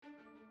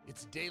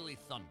It's Daily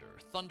Thunder,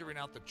 thundering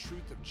out the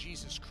truth of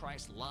Jesus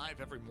Christ live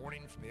every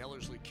morning from the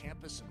Ellerslie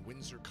campus in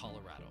Windsor,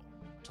 Colorado.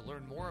 To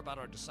learn more about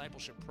our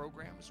discipleship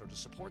programs or to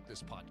support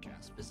this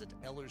podcast, visit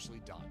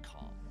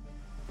Ellerslie.com.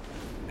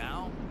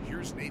 Now,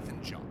 here's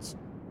Nathan Johnson.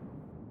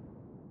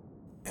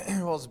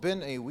 Well, it's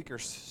been a week or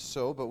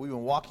so, but we've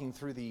been walking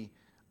through the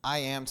I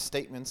am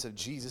statements of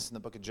Jesus in the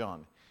book of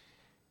John.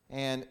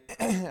 And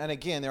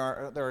again, there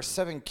are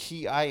 7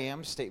 key I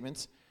am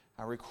statements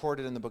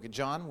recorded in the book of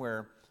John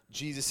where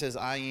Jesus says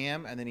I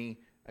am, and then he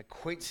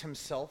equates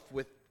himself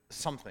with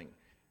something.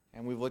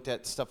 And we've looked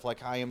at stuff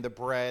like I am the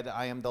bread,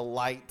 I am the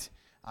light,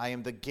 I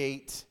am the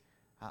gate,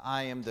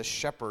 I am the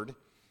shepherd.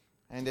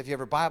 And if you have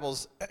your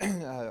Bibles,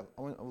 I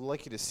would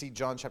like you to see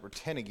John chapter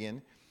 10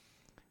 again.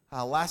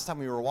 Last time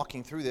we were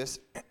walking through this,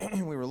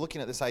 we were looking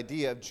at this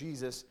idea of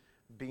Jesus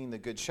being the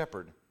good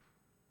shepherd.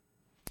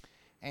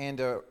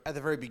 And at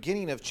the very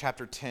beginning of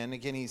chapter 10,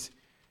 again, he's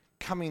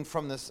coming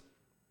from this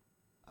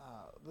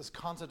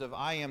concept of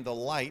I am the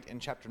light in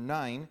chapter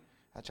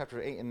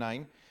 8 and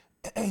 9.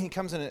 He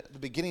comes in at the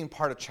beginning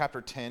part of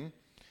chapter 10, and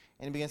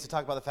he begins to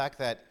talk about the fact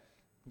that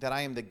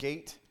I am the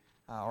gate,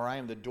 or I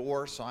am the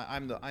door. So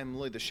I'm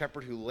really the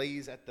shepherd who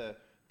lays at the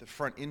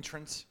front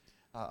entrance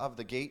of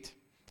the gate.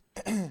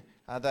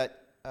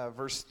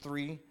 Verse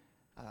 3,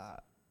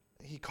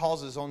 he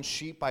calls his own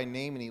sheep by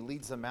name and he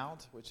leads them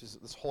out, which is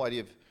this whole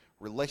idea of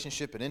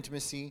relationship and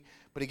intimacy.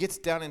 But he gets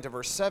down into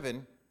verse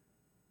 7,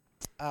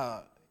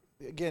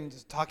 again,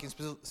 talking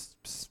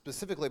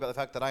specifically about the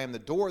fact that I am the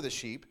door of the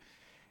sheep.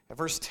 At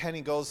verse 10,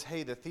 he goes,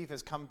 hey, the thief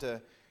has come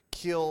to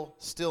kill,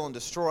 steal, and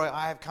destroy.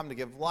 I have come to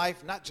give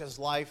life, not just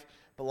life,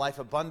 but life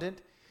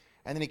abundant.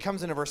 And then he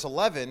comes into verse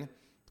 11,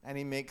 and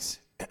he makes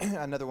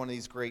another one of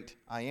these great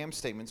I am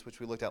statements, which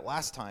we looked at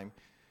last time.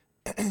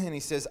 And he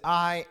says,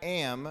 I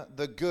am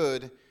the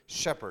good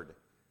shepherd.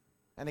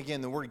 And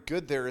again, the word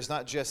good there is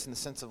not just in the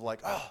sense of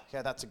like, oh,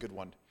 yeah, that's a good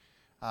one.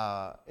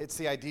 It's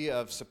the idea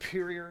of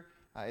superior.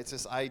 It's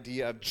this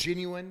idea of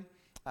genuine.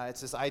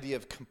 It's this idea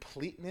of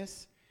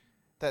completeness,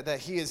 that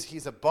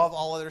he's above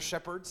all other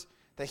shepherds,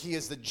 that he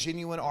is the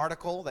genuine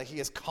article, that he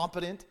is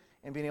competent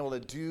in being able to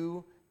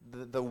do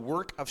the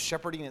work of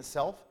shepherding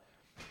itself.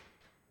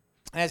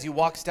 And as he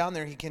walks down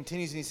there, he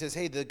continues and he says,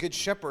 hey, the good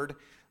shepherd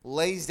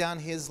lays down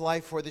his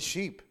life for the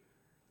sheep.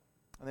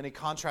 And then he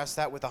contrasts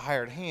that with a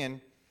hired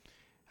hand.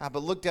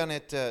 But look down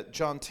at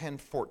John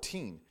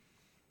 10:14.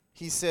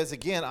 He says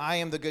again, I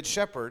am the good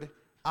shepherd.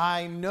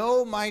 I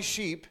know my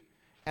sheep,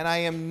 and I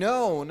am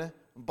known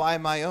by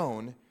my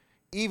own,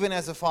 even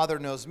as the Father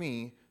knows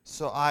me,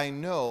 so I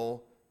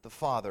know the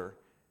Father,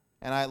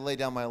 and I lay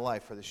down my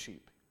life for the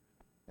sheep.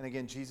 And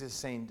again, Jesus is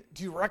saying,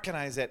 do you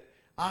recognize that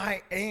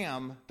I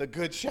am the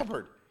good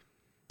shepherd?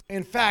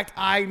 In fact,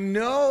 I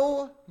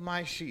know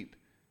my sheep.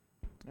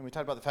 And we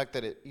talked about the fact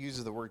that it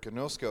uses the word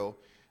gnosko,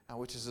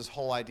 which is this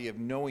whole idea of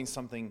knowing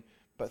something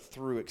but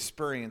through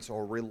experience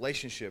or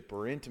relationship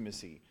or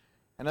intimacy.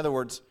 In other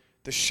words,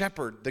 the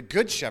shepherd, the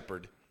good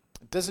shepherd,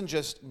 doesn't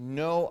just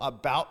know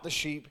about the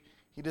sheep.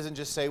 He doesn't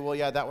just say, well,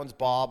 yeah, that one's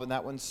Bob and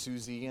that one's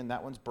Susie and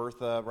that one's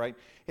Bertha, right?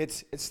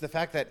 It's the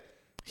fact that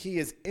he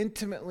is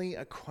intimately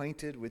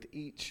acquainted with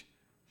each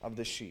of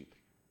the sheep,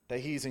 that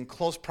he's in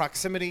close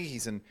proximity,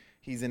 he's in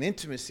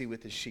intimacy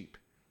with his sheep,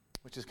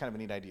 which is kind of a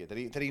neat idea,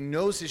 that he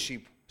knows his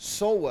sheep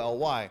so well.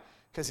 Why?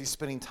 Because he's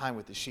spending time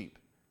with the sheep,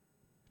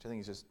 which I think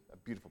is just a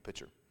beautiful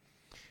picture.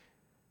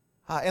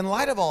 In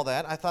light of all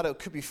that, I thought it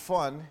could be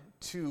fun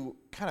to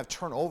kind of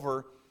turn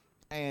over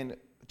and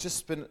just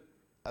spend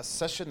a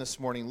session this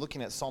morning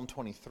looking at Psalm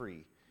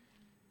 23.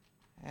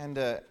 And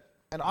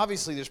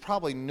obviously there's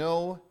probably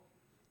no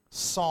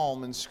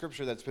psalm in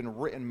Scripture that's been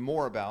written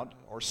more about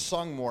or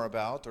sung more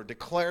about or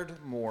declared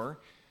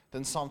more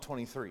than Psalm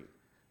 23.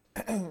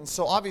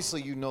 So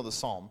obviously you know the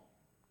psalm.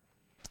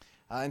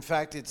 In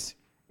fact, it's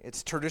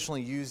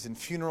traditionally used in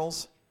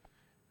funerals,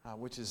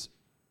 which is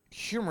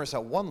humorous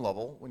at one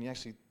level when you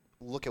actually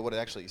look at what it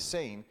actually is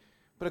saying.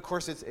 But of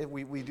course,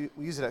 we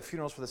use it at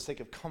funerals for the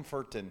sake of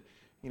comfort and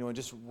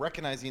just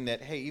recognizing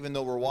that, hey, even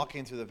though we're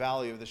walking through the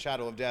valley of the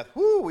shadow of death,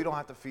 we don't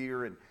have to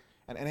fear, and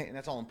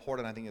that's all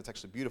important. I think it's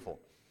actually beautiful.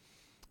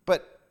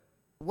 But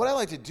what I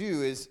like to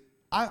do is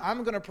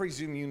I'm going to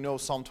presume you know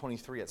Psalm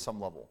 23 at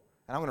some level,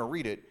 and I'm going to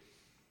read it.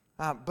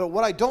 But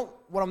what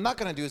I'm not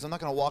going to do is I'm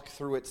not going to walk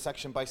through it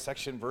section by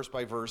section, verse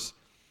by verse.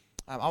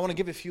 I want to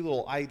give a few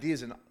little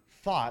ideas and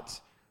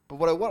thoughts. But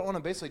what I want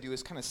to basically do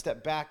is kind of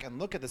step back and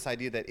look at this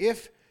idea that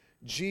if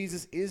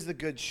Jesus is the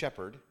good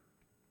shepherd,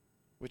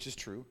 which is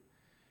true,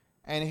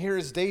 and here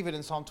is David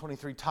in Psalm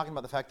 23 talking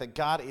about the fact that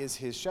God is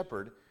his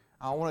shepherd,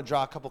 I want to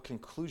draw a couple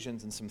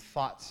conclusions and some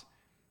thoughts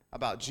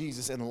about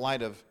Jesus in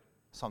light of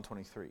Psalm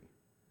 23.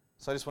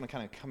 So I just want to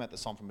kind of come at the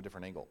psalm from a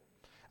different angle.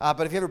 But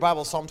if you have your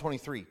Bible, Psalm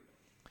 23.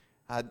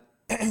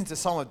 It's a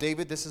psalm of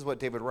David. This is what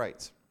David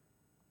writes.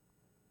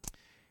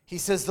 He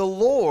says, the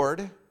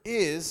Lord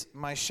is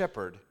my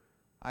shepherd.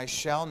 I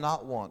shall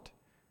not want.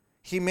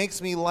 He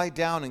makes me lie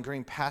down in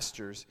green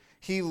pastures.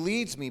 He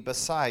leads me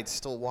beside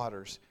still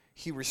waters.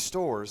 He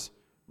restores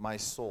my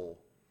soul.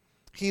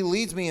 He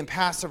leads me in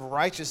paths of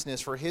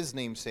righteousness for his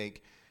name's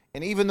sake.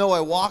 And even though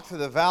I walk through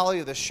the valley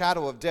of the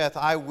shadow of death,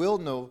 I will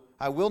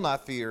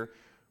not fear,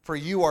 for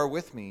you are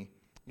with me.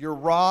 Your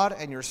rod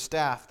and your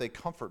staff, they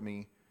comfort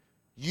me.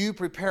 You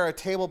prepare a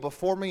table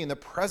before me in the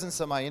presence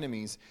of my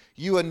enemies.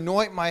 You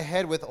anoint my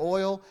head with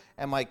oil,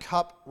 and my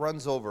cup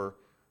runs over.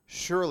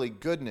 Surely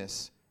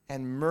goodness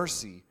and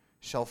mercy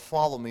shall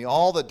follow me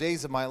all the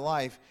days of my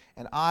life,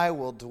 and I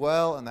will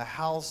dwell in the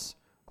house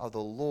of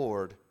the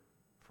Lord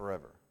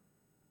forever.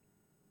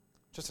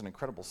 Just an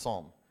incredible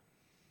psalm.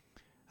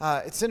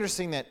 It's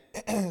interesting that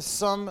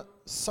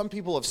some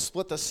people have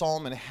split the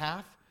psalm in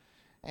half,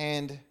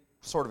 and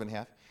sort of in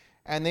half,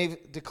 and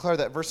they've declared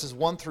that verses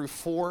 1 through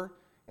 4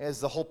 is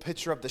the whole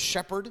picture of the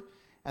shepherd,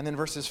 and then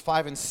verses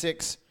 5 and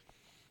 6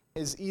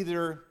 is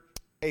either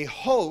a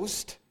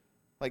host,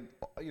 like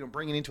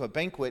bringing into a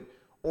banquet,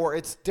 or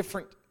it's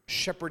different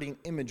shepherding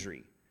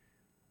imagery.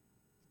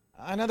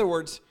 In other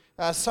words,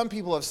 some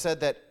people have said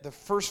that the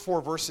first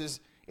 4 verses,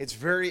 it's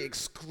very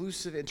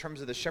exclusive in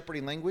terms of the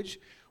shepherding language,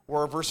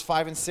 where verse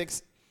 5 and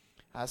 6,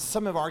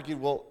 some have argued,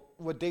 well,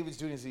 what David's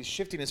doing is he's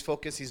shifting his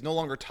focus. He's no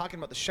longer talking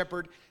about the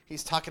shepherd.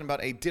 He's talking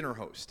about a dinner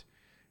host.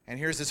 And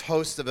here's this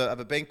host of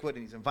a banquet,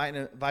 and he's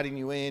inviting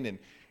you in, and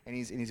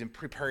he's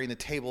preparing the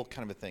table,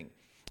 kind of a thing.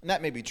 And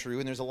that may be true,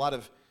 and there's a lot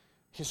of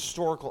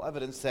historical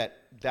evidence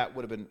that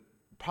would have been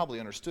probably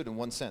understood in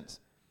one sense.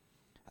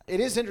 It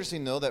is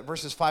interesting, though, that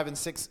verses 5 and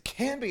 6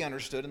 can be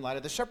understood in light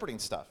of the shepherding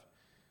stuff.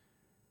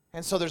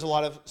 And so there's a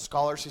lot of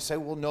scholars who say,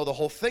 well, no, the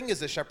whole thing is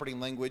the shepherding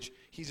language.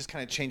 He's just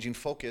kind of changing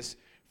focus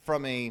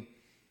from the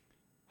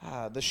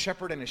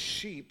shepherd and a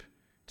sheep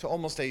to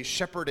almost a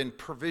shepherd and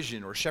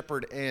provision, or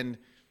shepherd and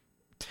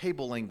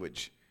table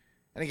language.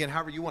 And again,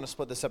 however you want to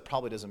split this up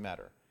probably doesn't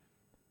matter,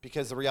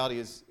 because the reality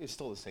is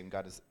still the same.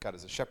 God is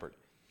a shepherd.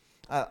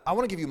 I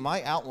want to give you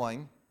my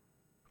outline,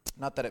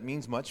 not that it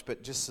means much,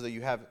 but just so that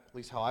you have at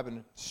least how I've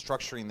been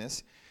structuring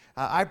this.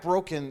 I've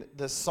broken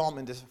the psalm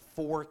into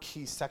 4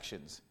 key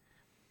sections.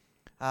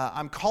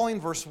 I'm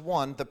calling verse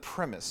 1 the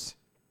premise.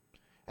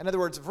 In other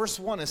words, verse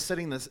 1 is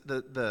setting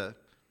the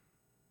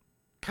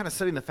kind of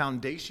setting the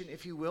foundation,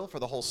 if you will, for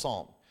the whole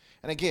psalm.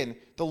 And again,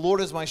 the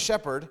Lord is my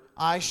shepherd,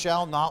 I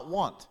shall not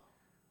want,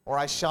 or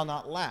I shall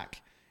not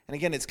lack. And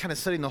again, it's kind of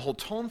setting the whole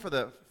tone for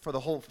the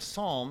whole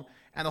psalm,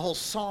 and the whole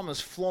psalm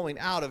is flowing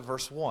out of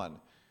verse 1.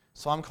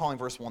 So I'm calling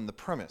verse 1 the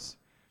premise.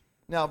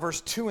 Now,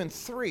 verse 2 and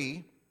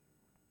 3,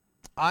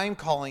 I'm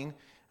calling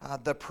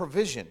the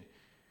provision,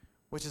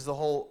 which is the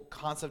whole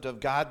concept of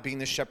God being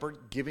the shepherd,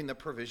 giving the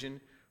provision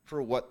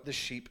for what the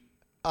sheep,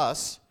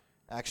 us,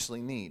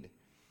 actually need.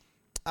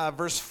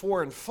 Verse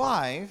 4 and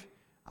 5,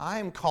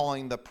 I'm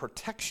calling the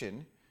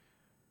protection,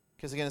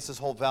 because again, it's this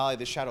whole valley,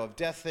 the shadow of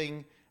death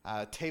thing,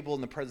 table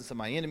in the presence of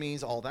my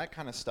enemies, all that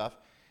kind of stuff.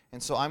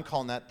 And so I'm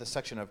calling that the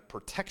section of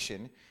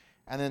protection.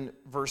 And then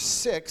verse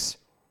 6,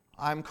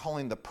 I'm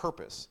calling the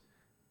purpose.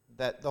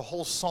 That the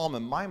whole psalm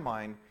in my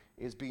mind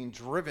is being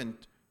driven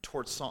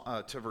towards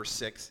to verse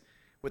 6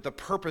 with the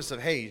purpose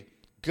of, hey,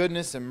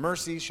 goodness and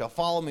mercy shall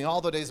follow me all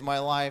the days of my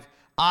life.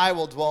 I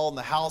will dwell in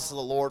the house of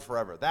the Lord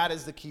forever. That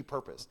is the key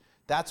purpose.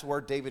 That's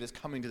where David is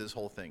coming to this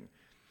whole thing.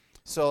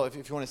 So if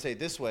you want to say it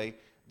this way,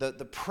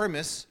 the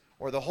premise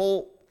or the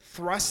whole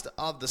thrust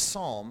of the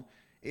psalm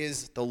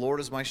is the Lord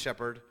is my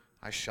shepherd,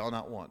 I shall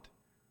not want.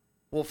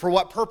 Well, for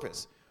what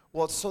purpose?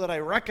 Well, it's so that I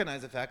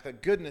recognize the fact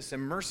that goodness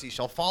and mercy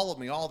shall follow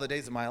me all the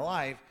days of my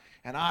life,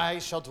 and I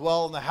shall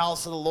dwell in the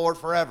house of the Lord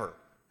forever.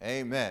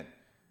 Amen.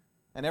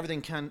 And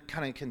everything kind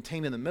of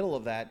contained in the middle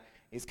of that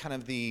is kind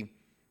of the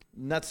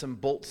nuts and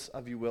bolts,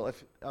 if you will,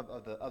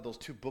 of those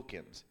 2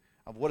 bookends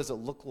of what does it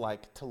look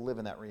like to live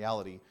in that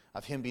reality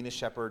of him being a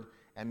shepherd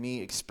and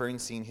me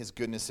experiencing his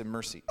goodness and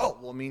mercy. Oh,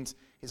 well, it means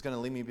he's going to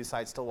lead me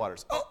beside still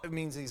waters. Oh, it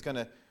means he's going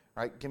to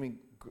give me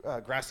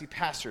grassy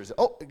pastures.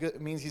 Oh,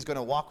 it means he's going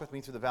to walk with me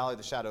through the valley of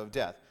the shadow of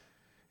death.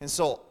 And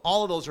so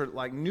all of those are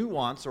like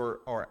nuance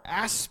or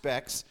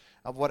aspects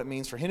of what it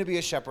means for him to be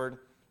a shepherd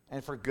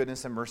and for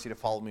goodness and mercy to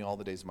follow me all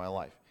the days of my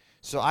life.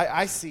 So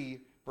I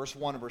see verse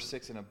 1 and verse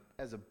 6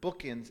 as a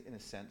bookend, in a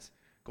sense,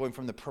 going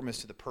from the premise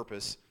to the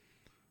purpose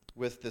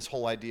with this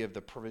whole idea of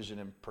the provision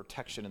and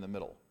protection in the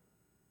middle.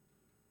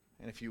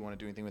 And if you want to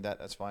do anything with that,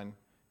 that's fine.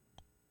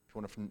 If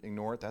you want to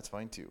ignore it, that's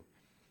fine too.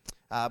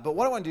 But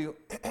what I want to do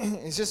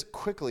is just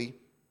quickly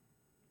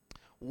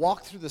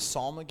walk through the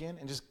psalm again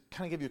and just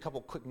kind of give you a couple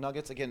quick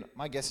nuggets. Again,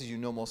 my guess is you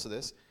know most of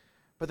this.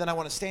 But then I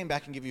want to stand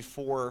back and give you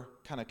 4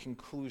 kind of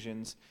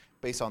conclusions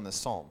based on this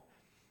psalm.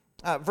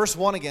 Verse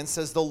 1 again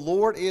says, the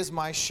Lord is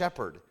my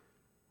shepherd.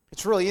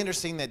 It's really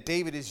interesting that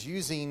David is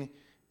using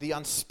the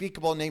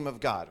unspeakable name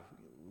of God.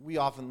 We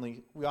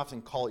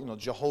often call it,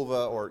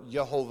 Jehovah or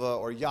Yehovah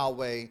or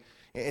Yahweh.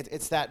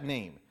 It's that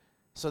name.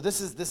 So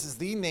this is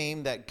the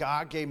name that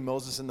God gave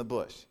Moses in the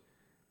bush.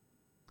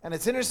 And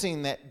it's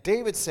interesting that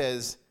David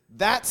says,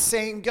 that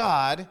same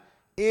God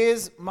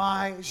is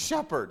my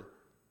shepherd.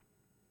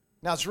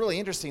 Now it's really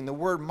interesting. The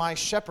word my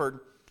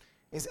shepherd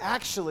is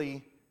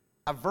actually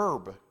a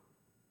verb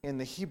in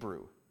the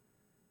Hebrew.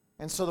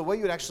 And so the way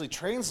you would actually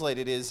translate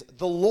it is,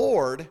 the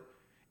Lord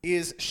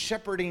is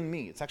shepherding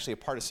me. It's actually a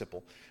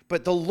participle.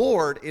 But the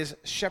Lord is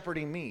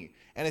shepherding me.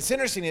 And it's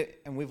interesting,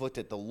 and we've looked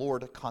at the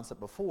Lord concept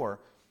before,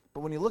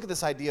 but when you look at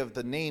this idea of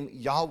the name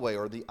Yahweh,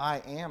 or the I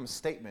am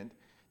statement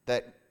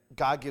that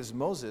God gives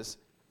Moses,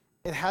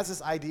 it has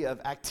this idea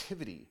of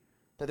activity,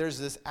 that there's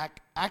this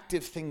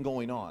active thing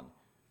going on.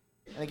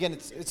 And again,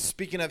 it's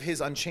speaking of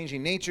his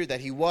unchanging nature, that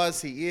he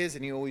was, he is,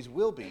 and he always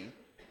will be.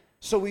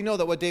 So we know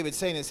that what David's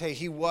saying is, hey,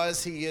 he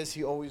was, he is,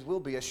 he always will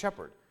be a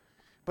shepherd.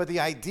 But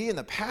the idea in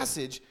the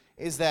passage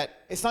is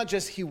that it's not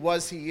just he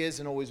was, he is,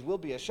 and always will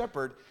be a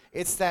shepherd.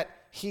 It's that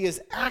he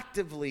is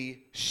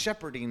actively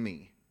shepherding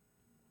me.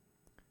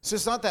 So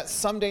it's not that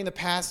someday in the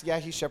past, yeah,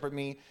 he shepherded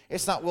me.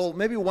 It's not, well,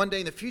 maybe one day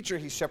in the future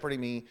he's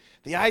shepherding me.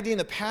 The idea in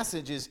the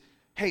passage is,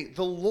 hey,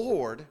 the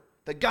Lord,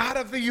 the God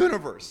of the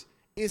universe,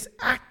 is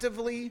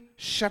actively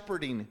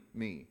shepherding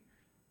me.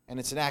 And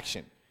it's an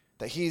action,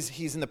 that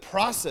he's in the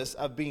process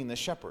of being the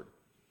shepherd.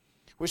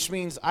 Which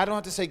means I don't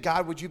have to say,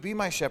 God, would you be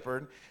my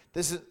shepherd?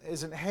 This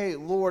isn't, hey,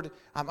 Lord,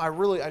 I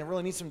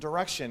really need some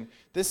direction.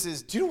 This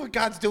is, do you know what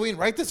God's doing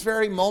right this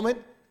very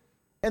moment?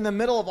 In the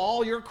middle of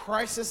all your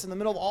crisis, in the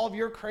middle of all of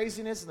your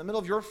craziness, in the middle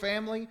of your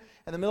family,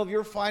 in the middle of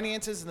your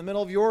finances, in the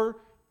middle of your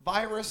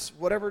virus,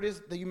 whatever it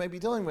is that you may be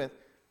dealing with.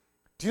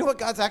 Do you know what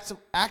God's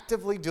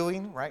actively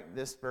doing right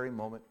this very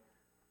moment?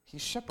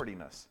 He's shepherding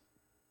us.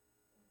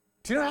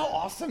 Do you know how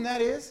awesome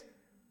that is?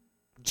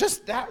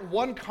 Just that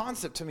one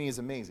concept to me is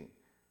amazing.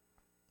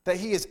 That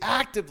he is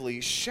actively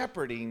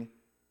shepherding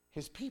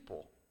his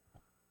people.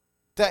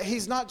 That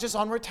he's not just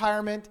on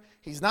retirement.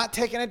 He's not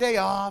taking a day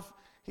off.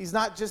 He's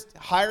not just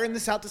hiring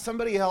this out to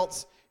somebody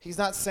else. He's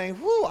not saying,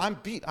 whoo, I'm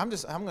beat. I'm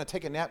going to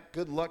take a nap.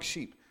 Good luck,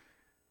 sheep.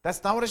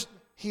 That's not what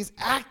he's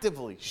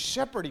actively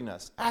shepherding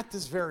us at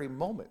this very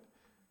moment.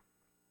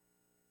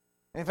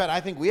 In fact,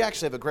 I think we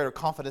actually have a greater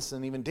confidence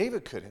than even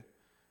David could,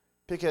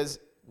 because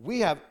we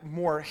have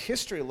more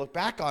history to look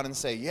back on and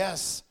say,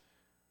 yes,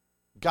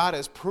 God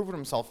has proven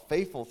himself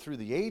faithful through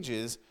the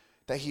ages,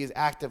 that he is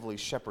actively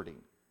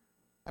shepherding.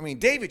 I mean,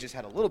 David just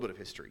had a little bit of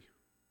history.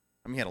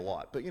 I mean, he had a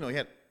lot, but he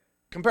had,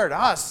 compared to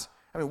us,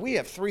 I mean, we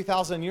have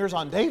 3,000 years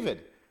on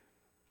David.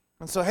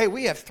 And so, hey,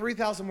 we have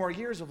 3,000 more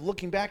years of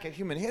looking back at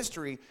human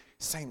history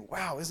saying,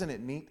 wow, isn't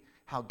it neat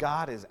how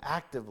God is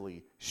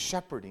actively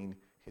shepherding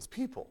his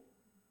people?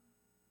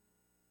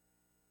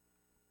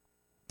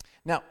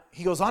 Now,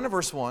 he goes on to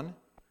verse 1.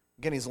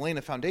 Again, he's laying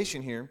a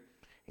foundation here.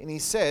 And he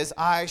says,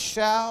 I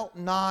shall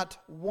not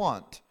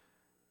want.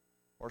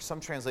 Or some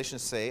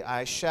translations say,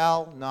 I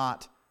shall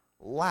not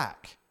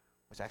lack.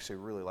 Which I actually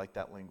really like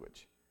that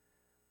language.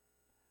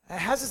 It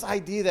has this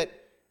idea that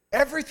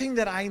everything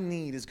that I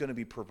need is going to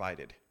be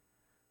provided.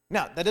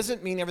 Now, that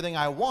doesn't mean everything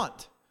I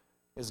want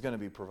is going to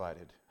be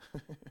provided.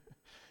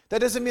 That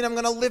doesn't mean I'm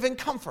going to live in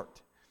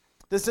comfort.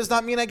 This does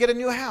not mean I get a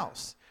new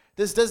house.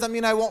 This does not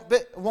mean I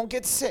won't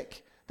get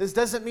sick. This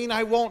doesn't mean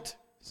I won't.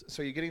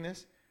 So are you getting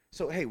this?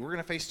 So, hey, we're going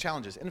to face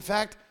challenges. In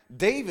fact,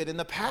 David in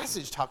the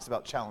passage talks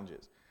about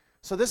challenges.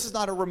 So this is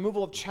not a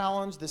removal of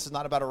challenge. This is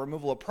not about a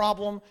removal of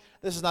problem.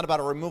 This is not about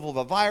a removal of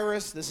a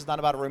virus. This is not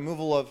about a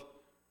removal of,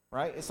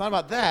 right? It's not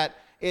about that.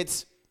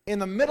 It's in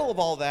the middle of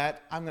all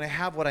that, I'm going to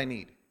have what I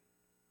need.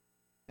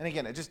 And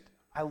again,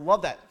 I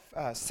love that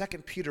 2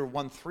 Peter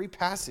 1:3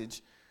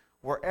 passage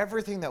where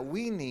everything that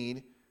we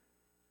need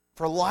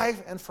for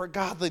life and for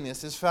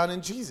godliness is found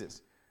in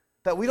Jesus.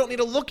 That we don't need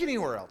to look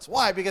anywhere else.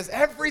 Why? Because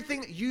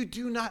everything, you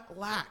do not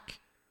lack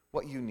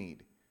what you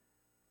need.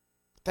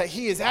 That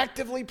he is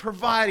actively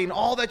providing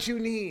all that you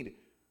need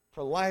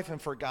for life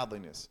and for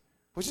godliness,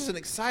 which is an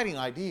exciting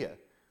idea.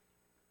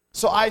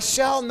 So I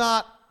shall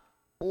not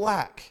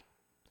lack.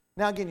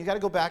 Now again, you got to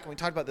go back, and we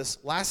talked about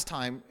this last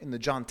time in the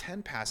John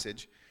 10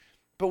 passage,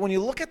 but when you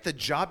look at the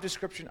job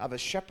description of a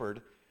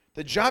shepherd,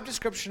 the job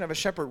description of a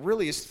shepherd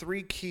really is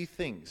three key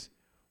things.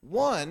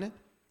 One,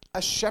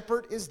 a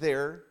shepherd is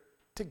there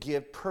to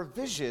give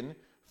provision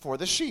for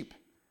the sheep.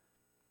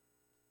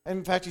 And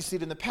in fact, you see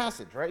it in the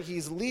passage, right?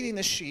 He's leading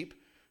the sheep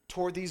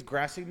toward these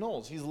grassy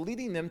knolls. He's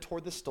leading them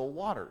toward the still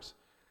waters.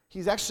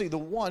 He's actually the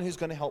one who's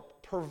going to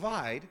help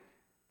provide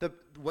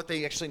what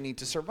they actually need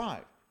to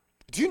survive.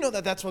 Do you know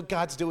that that's what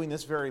God's doing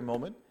this very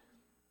moment?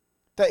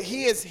 That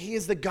he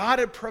is the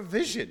God of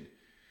provision.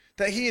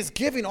 That he is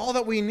giving all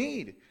that we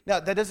need. Now,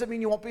 that doesn't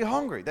mean you won't be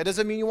hungry. That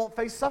doesn't mean you won't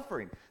face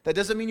suffering. That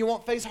doesn't mean you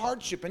won't face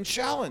hardship and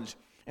challenge.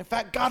 In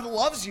fact, God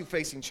loves you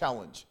facing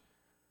challenge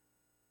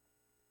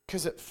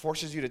because it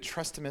forces you to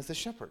trust him as the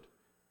shepherd.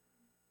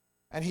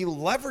 And he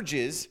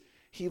leverages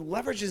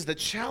the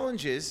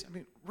challenges. I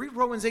mean, read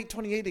Romans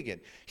 8:28 again.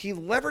 He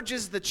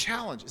leverages the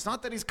challenge. It's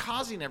not that he's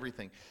causing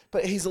everything,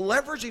 but he's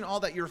leveraging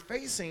all that you're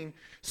facing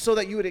so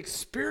that you would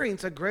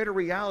experience a greater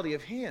reality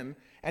of him,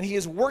 and he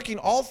is working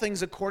all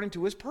things according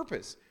to his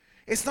purpose.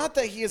 It's not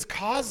that he is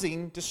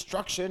causing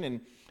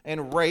destruction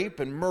and rape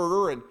and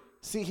murder, and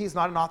see, he's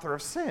not an author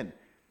of sin.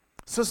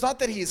 So it's not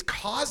that he is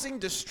causing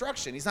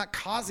destruction. He's not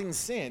causing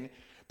sin,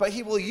 but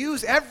he will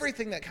use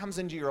everything that comes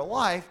into your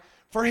life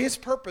for his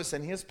purpose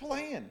and his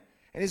plan.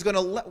 And he's going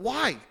to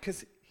why?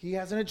 Because he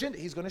has an agenda.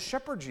 He's going to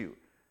shepherd you.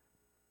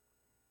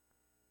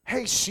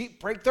 Hey, sheep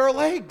break their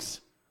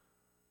legs.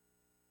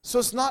 So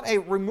it's not a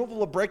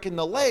removal of breaking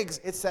the legs.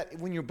 It's that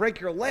when you break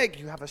your leg,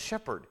 you have a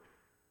shepherd,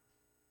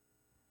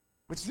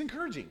 which is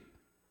encouraging.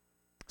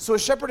 So a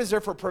shepherd is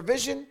there for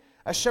provision.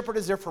 A shepherd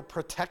is there for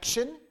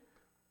protection.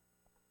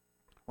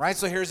 Right?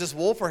 So here's this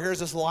wolf or here's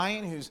this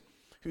lion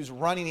who's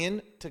running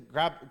in to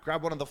grab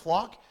one of the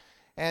flock.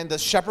 And the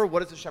shepherd, what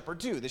does the shepherd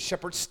do? The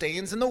shepherd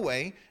stands in the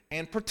way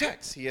and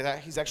protects.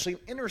 He's actually an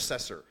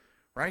intercessor.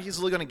 Right? He's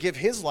really going to give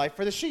his life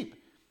for the sheep.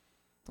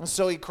 And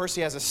so, of course,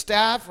 he has a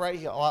staff,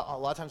 right? A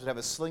lot of times he'd have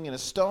a sling and a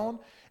stone,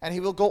 and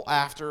he will go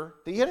after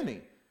the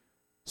enemy.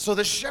 So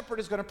the shepherd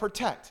is going to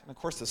protect. And, of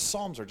course, the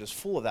Psalms are just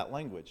full of that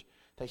language,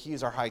 that he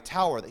is our high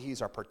tower, that he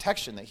is our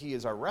protection, that he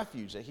is our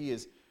refuge, that he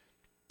is...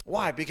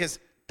 Why? Because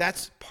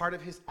that's part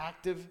of his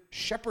active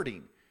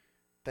shepherding,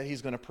 that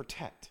he's going to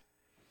protect.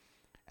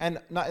 And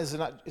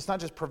it's not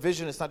just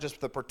provision, it's not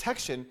just the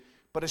protection,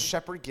 but a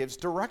shepherd gives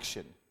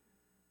direction.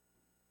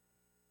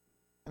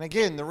 And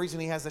again, the reason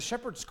he has the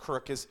shepherd's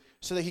crook is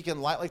so that he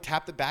can lightly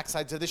tap the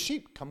backsides of the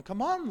sheep.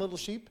 Come on, little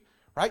sheep,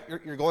 right?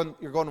 You're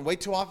going way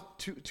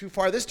too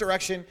far this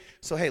direction.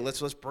 So hey,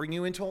 let's bring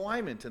you into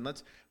alignment and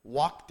let's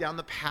walk down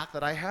the path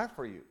that I have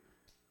for you.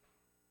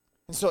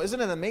 And so, isn't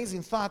it an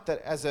amazing thought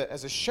that as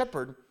a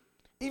shepherd,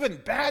 even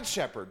bad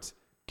shepherds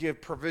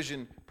give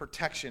provision,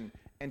 protection,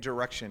 and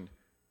direction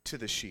to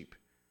the sheep?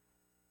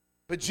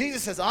 But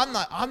Jesus says, I'm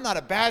not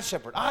a bad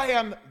shepherd. I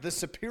am the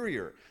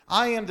superior.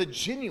 I am the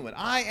genuine.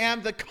 I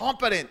am the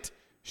competent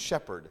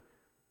shepherd.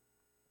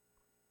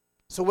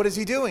 So what is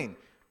he doing?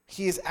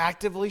 He is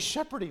actively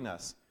shepherding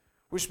us,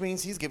 which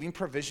means he's giving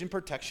provision,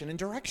 protection, and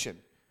direction.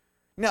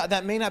 Now,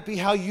 that may not be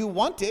how you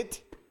want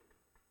it,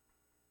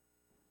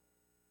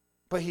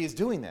 but he is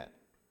doing that.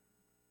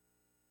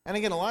 And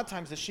again, a lot of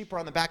times the sheep are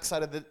on the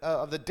backside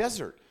of the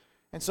desert.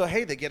 And so,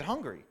 hey, they get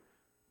hungry.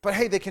 But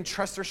hey, they can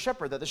trust their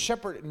shepherd, that the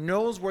shepherd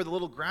knows where the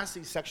little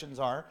grassy sections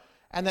are,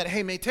 and that,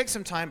 hey, may take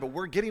some time, but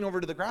we're getting over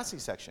to the grassy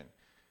section.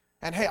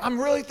 And hey, I'm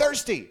really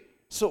thirsty.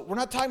 So we're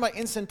not talking about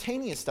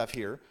instantaneous stuff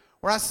here.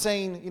 We're not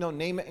saying,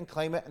 name it and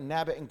claim it and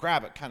nab it and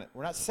grab it, kind of.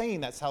 We're not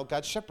saying that's how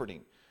God's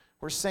shepherding.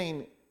 We're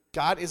saying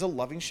God is a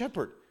loving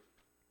shepherd.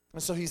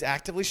 And so he's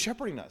actively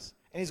shepherding us.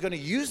 And he's going to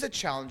use the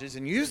challenges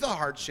and use the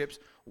hardships.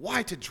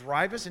 Why? To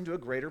drive us into a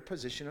greater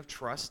position of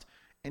trust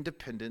and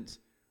dependence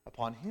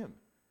upon him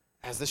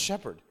as the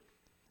shepherd.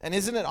 And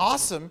isn't it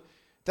awesome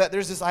that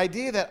there's this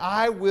idea that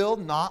I will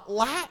not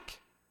lack?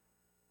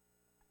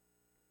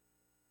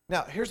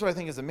 Now, here's what I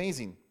think is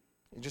amazing.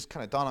 It just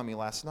kind of dawned on me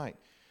last night.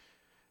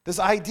 This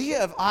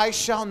idea of I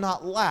shall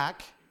not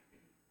lack,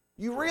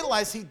 you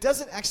realize he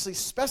doesn't actually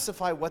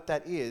specify what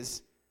that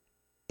is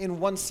in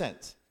one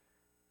sense.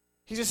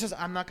 He just says,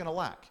 I'm not going to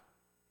lack.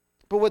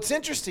 But what's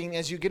interesting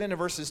as you get into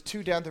verses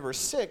 2 down to verse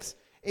 6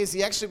 is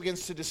he actually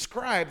begins to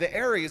describe the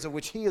areas of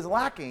which he is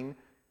lacking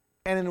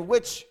and in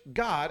which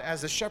God,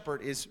 as a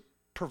shepherd, is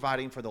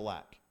providing for the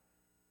lack.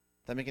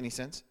 Does that make any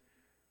sense?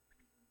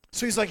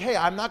 So he's like, hey,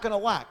 I'm not going to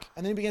lack.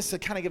 And then he begins to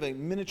kind of give a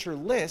miniature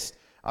list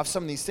of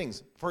some of these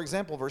things. For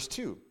example, verse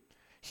 2,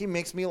 he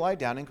makes me lie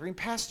down in green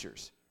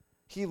pastures.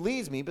 He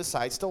leads me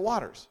beside still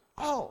waters.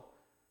 Oh,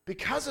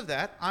 because of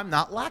that, I'm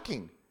not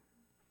lacking.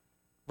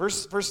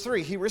 Verse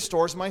 3, he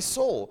restores my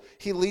soul.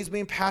 He leads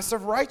me in paths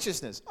of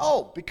righteousness.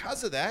 Oh,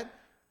 because of that,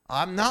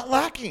 I'm not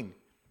lacking.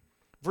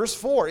 Verse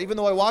 4, even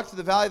though I walk through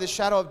the valley of the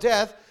shadow of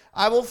death,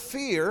 I will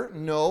fear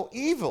no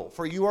evil,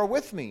 for you are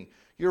with me.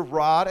 Your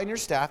rod and your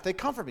staff, they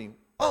comfort me.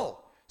 Oh,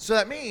 so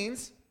that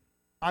means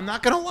I'm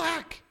not going to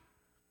lack.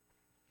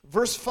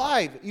 Verse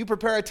 5, you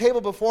prepare a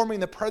table before me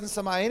in the presence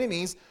of my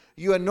enemies.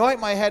 You anoint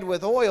my head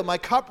with oil. My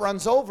cup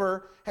runs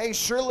over. Hey,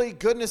 surely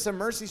goodness and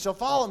mercy shall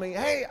follow me.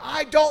 Hey,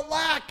 I don't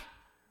lack.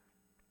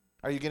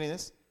 Are you getting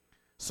this?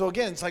 So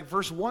again, it's like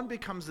verse 1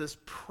 becomes this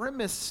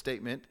premise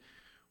statement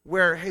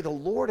where, hey, the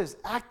Lord is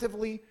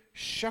actively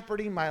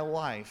shepherding my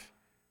life.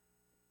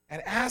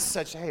 And as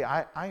such, hey,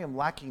 I am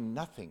lacking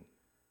nothing.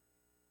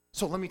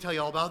 So let me tell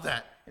you all about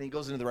that. And he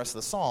goes into the rest of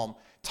the psalm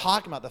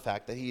talking about the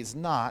fact that he is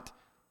not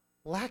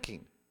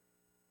lacking,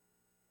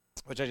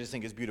 which I just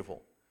think is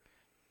beautiful.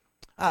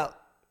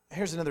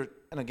 Here's another,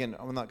 and again,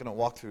 I'm not going to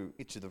walk through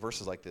each of the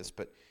verses like this,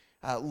 but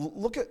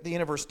look at the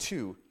end of verse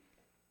 2.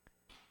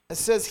 It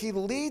says, he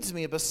leads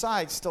me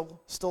beside still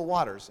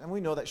waters. And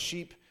we know that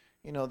sheep,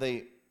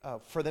 they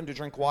for them to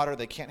drink water,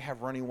 they can't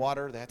have running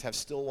water. They have to have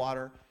still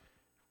water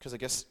because I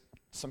guess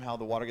somehow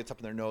the water gets up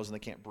in their nose and they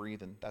can't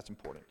breathe, and that's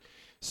important.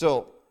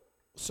 So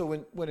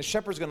when a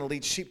shepherd's going to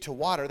lead sheep to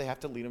water, they have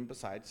to lead them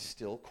beside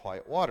still,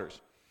 quiet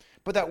waters.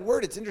 But that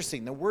word, it's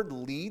interesting. The word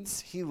leads,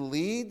 he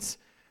leads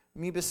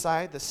me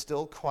beside the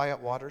still,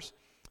 quiet waters.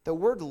 The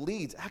word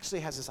leads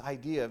actually has this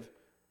idea of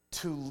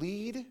to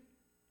lead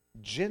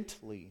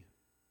gently.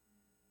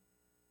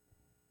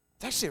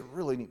 It's actually a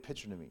really neat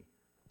picture to me.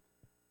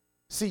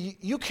 See,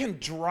 you can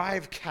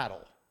drive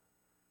cattle,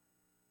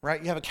 right?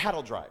 You have a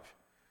cattle drive.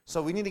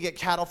 So we need to get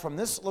cattle from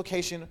this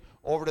location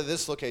over to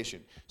this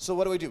location. So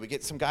what do? We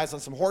get some guys on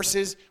some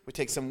horses, we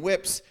take some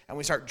whips, and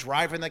we start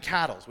driving the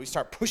cattle. We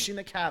start pushing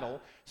the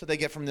cattle so they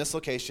get from this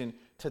location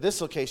to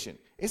this location.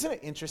 Isn't it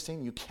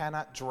interesting? You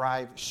cannot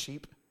drive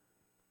sheep.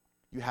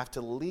 You have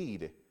to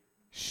lead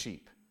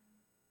sheep.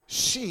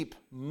 Sheep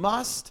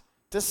must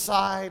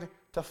decide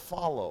to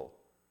follow.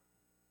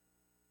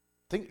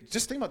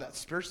 Just think about that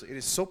spiritually. It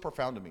is so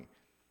profound to me.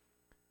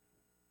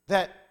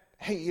 That,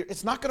 hey,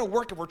 it's not going to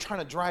work if we're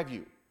trying to drive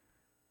you.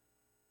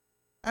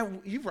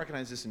 And you've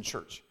recognized this in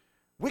church.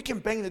 We can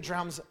bang the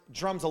drums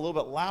a little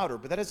bit louder,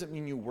 but that doesn't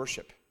mean you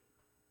worship.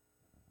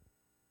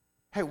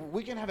 Hey,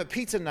 we can have a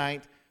pizza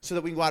night so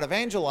that we can go out and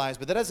evangelize,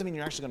 but that doesn't mean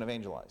you're actually going to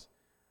evangelize.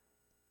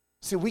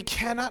 See, we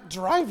cannot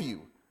drive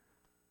you.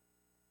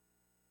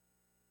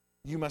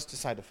 You must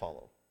decide to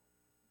follow.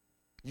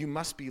 You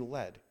must be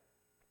led.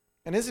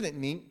 And isn't it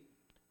neat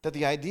that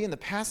the idea in the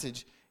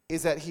passage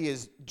is that he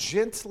is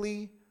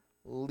gently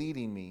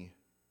leading me?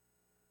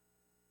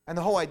 And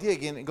the whole idea,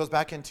 again, it goes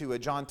back into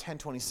John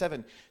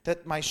 10:27,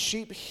 that my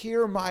sheep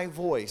hear my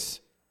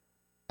voice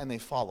and they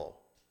follow.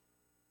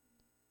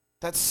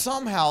 That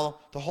somehow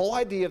the whole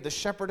idea of the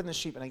shepherd and the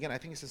sheep, and again, I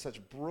think this is such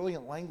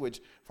brilliant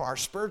language for our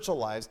spiritual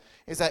lives,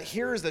 is that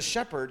here is the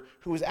shepherd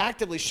who is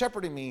actively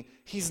shepherding me.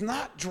 He's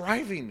not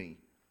driving me.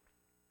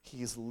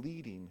 He is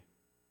leading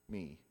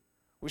me,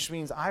 which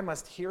means I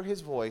must hear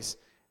his voice,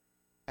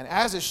 and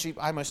as a sheep,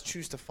 I must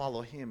choose to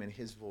follow him and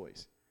his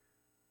voice.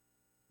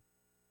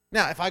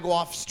 Now, if I go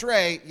off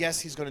stray, yes,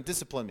 he's going to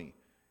discipline me.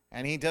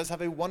 And he does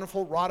have a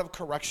wonderful rod of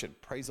correction.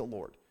 Praise the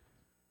Lord.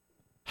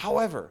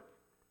 However,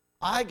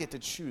 I get to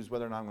choose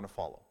whether or not I'm going to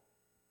follow.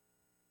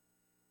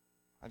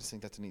 I just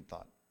think that's a neat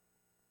thought.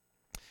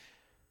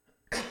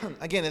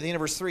 Again, at the end of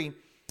verse 3,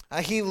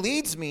 he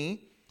leads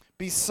me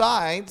he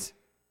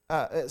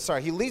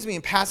leads me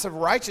in paths of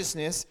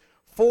righteousness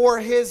for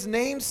his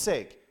name's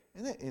sake.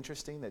 Isn't it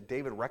interesting that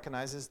David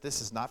recognizes this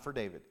is not for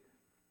David?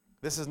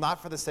 This is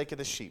not for the sake of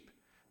the sheep.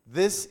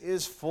 This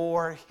is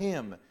for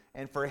him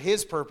and for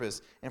his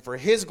purpose and for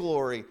his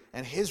glory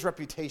and his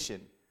reputation,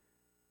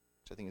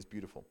 which I think is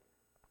beautiful.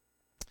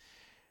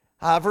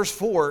 Verse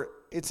 4,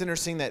 it's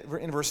interesting that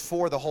in verse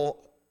 4, the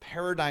whole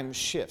paradigm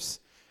shifts.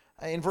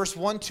 In verse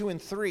 1, 2,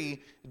 and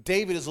 3,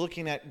 David is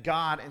looking at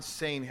God and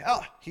saying,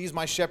 oh, he's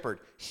my shepherd.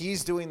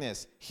 He's doing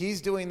this.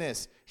 He's doing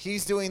this.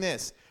 He's doing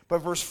this. But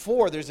verse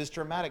 4, there's this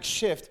dramatic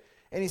shift,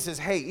 and he says,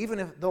 hey,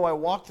 even though I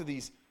walk through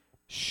these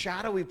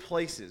shadowy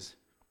places,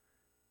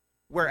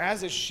 where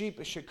as a sheep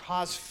it should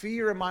cause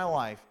fear in my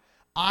life,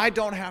 I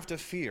don't have to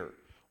fear.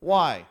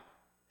 Why?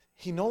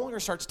 He no longer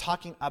starts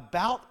talking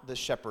about the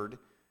shepherd.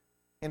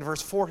 In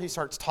verse 4, he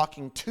starts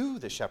talking to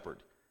the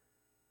shepherd.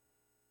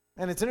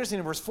 And it's interesting,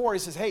 in verse 4, he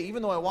says, hey,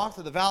 even though I walk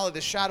through the valley of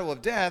the shadow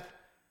of death,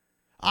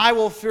 I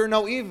will fear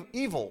no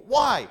evil.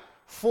 Why?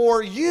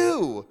 For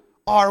you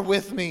are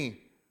with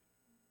me.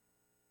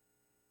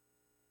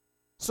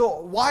 So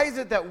why is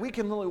it that we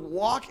can really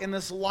walk in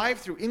this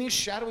life through any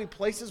shadowy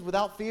places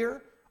without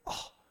fear?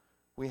 Oh,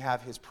 we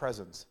have his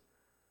presence.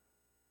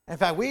 In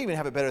fact, we even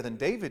have it better than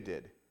David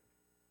did.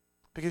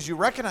 Because you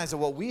recognize that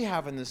what we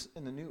have in this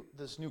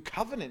new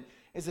covenant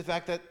is the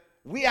fact that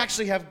we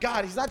actually have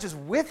God. He's not just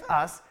with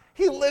us,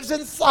 he lives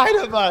inside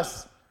of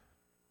us.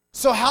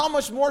 So how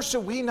much more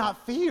should we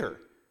not fear?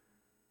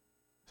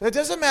 So it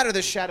doesn't matter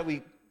the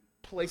shadowy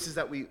places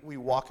that we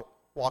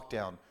walk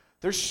down.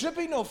 There should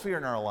be no fear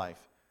in our life.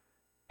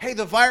 Hey,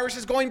 the virus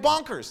is going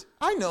bonkers.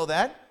 I know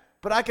that.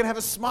 But I can have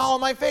a smile on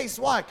my face.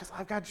 Why? Because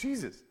I've got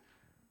Jesus.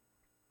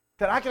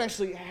 That I can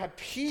actually have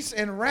peace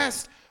and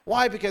rest.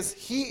 Why? Because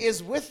he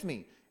is with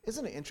me.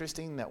 Isn't it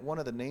interesting that one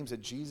of the names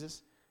of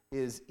Jesus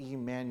is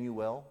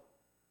Emmanuel,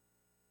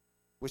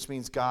 which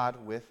means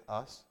God with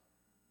us?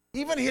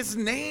 Even his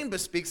name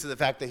bespeaks to the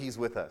fact that he's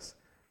with us.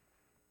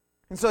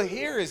 And so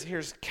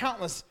here's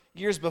countless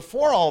years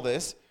before all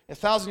this,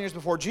 1,000 years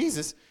before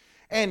Jesus,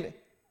 and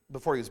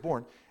before he was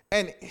born.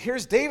 And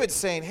here's David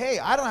saying, hey,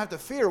 I don't have to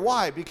fear.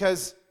 Why?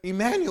 Because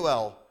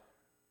Emmanuel,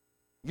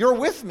 you're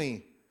with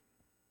me.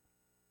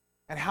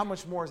 And how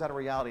much more is that a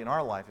reality in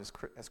our life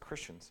as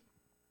Christians?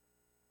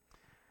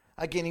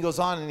 Again, he goes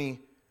on and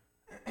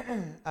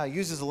he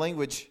uses the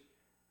language,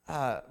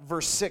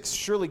 verse 6,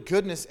 surely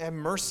goodness and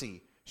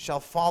mercy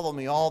shall follow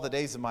me all the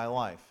days of my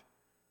life.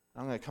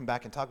 I'm going to come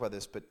back and talk about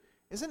this, but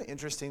isn't it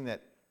interesting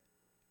that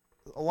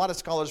a lot of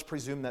scholars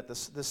presume that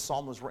this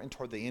psalm was written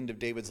toward the end of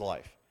David's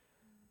life.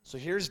 So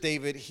here's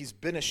David. He's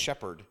been a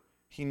shepherd.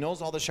 He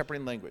knows all the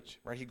shepherding language,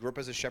 right? He grew up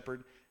as a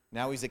shepherd.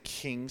 Now he's a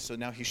king, so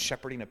now he's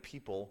shepherding a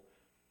people.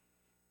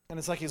 And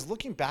it's like he's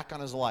looking back on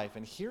his life,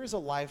 and here's a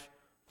life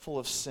full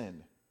of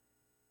sin,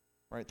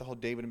 right? The whole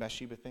David and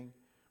Bathsheba thing,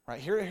 right?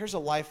 Here's a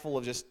life full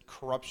of just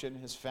corruption.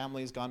 His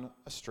family has gone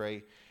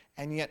astray.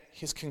 And yet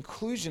his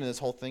conclusion of this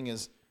whole thing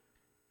is,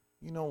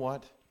 you know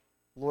what?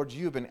 Lord,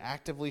 you have been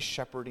actively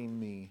shepherding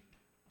me.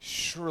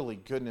 Surely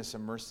goodness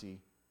and mercy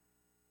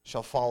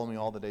shall follow me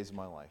all the days of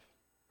my life.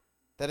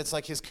 That it's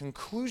like his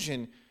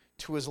conclusion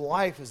to his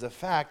life is the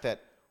fact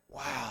that,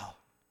 wow,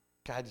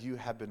 God, you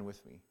have been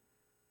with me.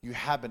 you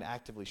have been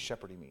actively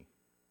shepherding me.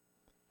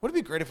 Wouldn't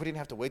it be great if we didn't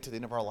have to wait to the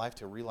end of our life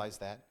to realize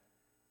that?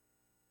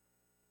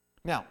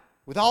 Now,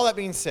 with all that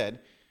being said,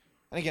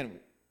 and again,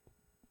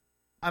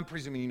 I'm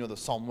presuming you know the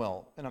psalm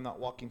well, and I'm not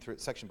walking through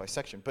it section by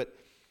section, but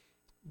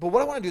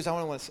what I want to do is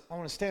I want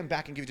to stand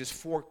back and give you just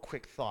 4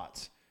 quick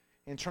thoughts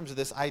in terms of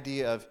this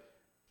idea of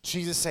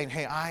Jesus saying,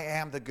 hey, I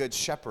am the good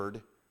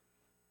shepherd.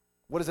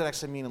 What does that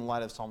actually mean in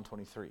light of Psalm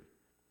 23?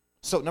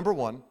 So, number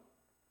 1,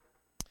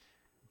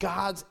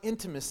 God's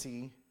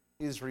intimacy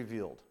is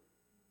revealed.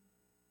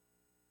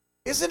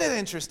 Isn't it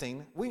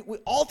interesting? We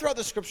all throughout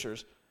the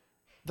scriptures,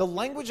 the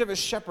language of a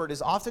shepherd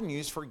is often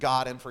used for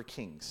God and for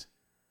kings.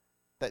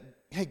 That,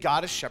 hey,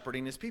 God is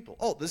shepherding his people.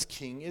 Oh, this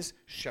king is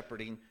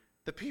shepherding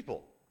the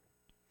people.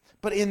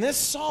 But in this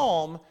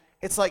psalm,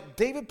 it's like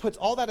David puts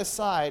all that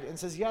aside and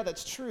says, yeah,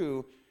 that's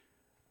true,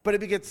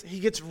 but he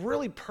gets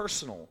really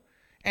personal.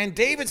 And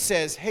David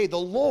says, hey, the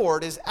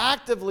Lord is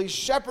actively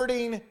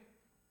shepherding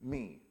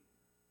me.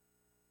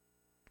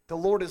 The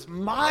Lord is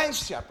my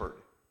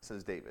shepherd,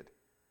 says David.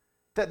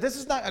 That this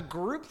is not a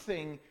group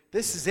thing,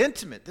 this is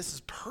intimate, this is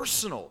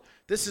personal,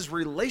 this is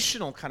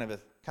relational kind of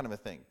a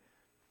thing.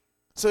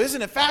 So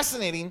isn't it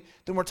fascinating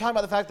that we're talking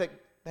about the fact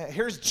that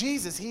here's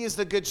Jesus, he is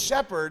the good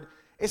shepherd.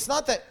 It's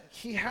not that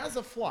he has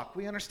a flock,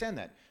 we understand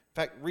that. In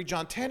fact, read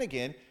John 10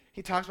 again,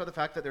 he talks about the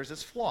fact that there's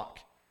this flock,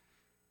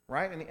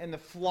 right? And the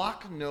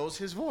flock knows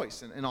his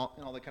voice and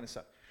all that kind of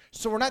stuff.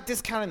 So we're not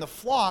discounting the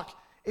flock,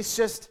 it's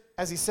just,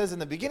 as he says in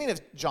the beginning of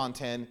John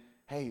 10,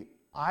 hey,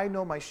 I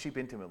know my sheep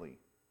intimately.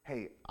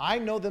 Hey, I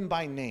know them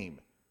by name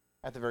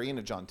at the very end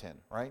of John 10,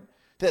 right?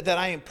 That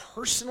I am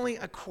personally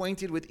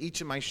acquainted with each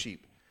of my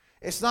sheep.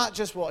 It's not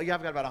just, well, yeah,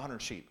 I've got about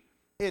 100 sheep.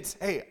 It's,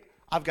 hey,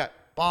 I've got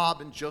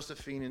Bob and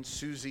Josephine and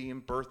Susie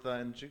and Bertha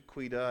and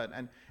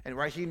Jaquita and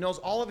right, he knows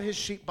all of his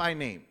sheep by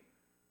name,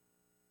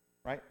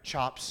 right?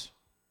 Chops,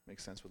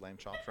 makes sense with lamb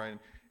chops, right?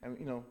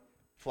 And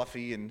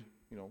Fluffy and,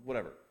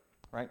 whatever,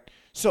 right?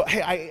 So,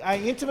 hey, I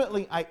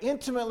intimately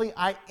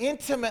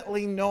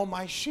know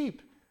my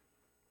sheep.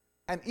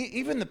 And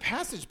even the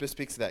passage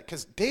speaks to that,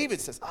 because David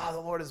says, the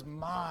Lord is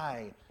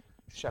my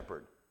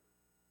shepherd.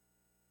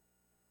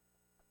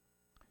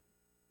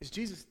 Is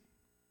Jesus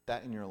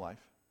that in your life?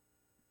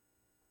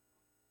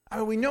 I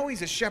mean, we know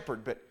he's a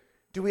shepherd, but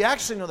do we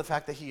actually know the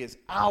fact that he is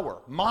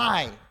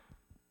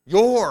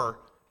your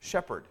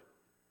shepherd?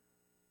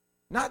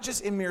 Not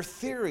just in mere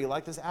theory,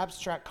 like this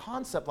abstract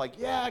concept, like,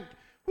 yeah,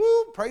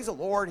 woo, praise the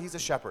Lord, he's a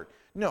shepherd.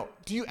 No,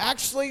 do you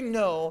actually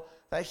know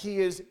that he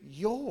is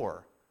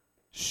your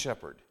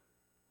shepherd?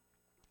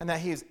 And that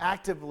he is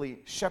actively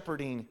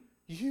shepherding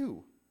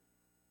you?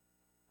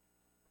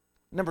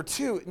 Number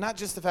 2, not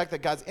just the fact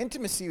that God's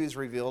intimacy is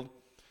revealed,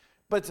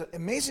 but it's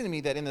amazing to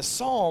me that in the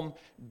psalm,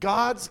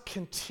 God's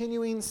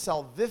continuing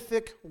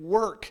salvific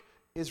work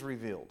is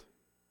revealed.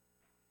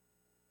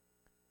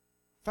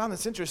 Found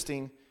this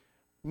interesting.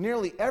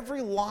 Nearly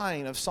every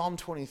line of Psalm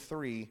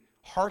 23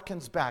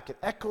 harkens back, it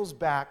echoes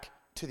back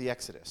to the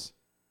Exodus.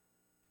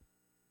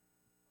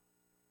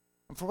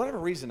 And for whatever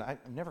reason, I've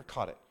never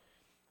caught it,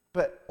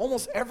 but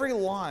almost every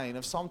line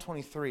of Psalm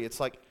 23, it's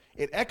like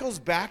it echoes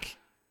back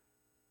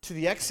to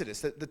the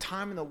Exodus, the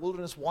time in the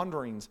wilderness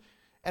wanderings.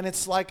 And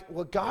it's like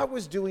what God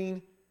was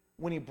doing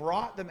when he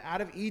brought them out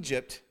of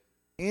Egypt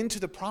into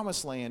the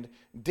promised land.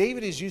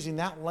 David is using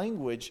that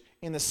language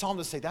in the psalm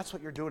to say, that's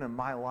what you're doing in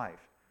my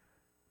life.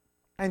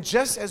 And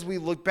just as we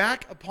look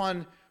back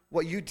upon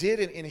what you did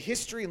in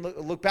history, and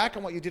look back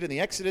on what you did in the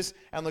Exodus,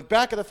 and look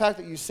back at the fact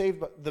that you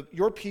saved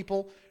your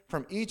people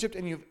from Egypt,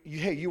 and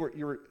you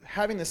were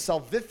having this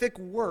salvific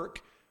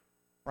work,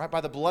 right,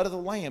 by the blood of the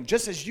Lamb.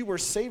 Just as you were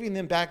saving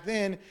them back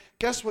then,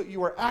 guess what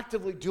you are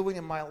actively doing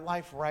in my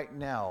life right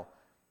now?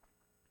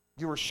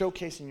 You are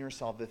showcasing your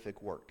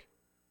salvific work.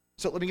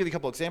 So let me give you a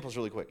couple examples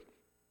really quick.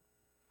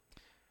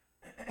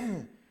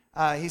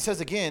 He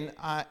says again,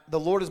 the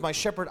Lord is my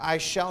shepherd, I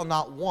shall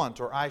not want,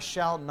 or I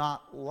shall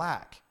not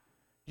lack.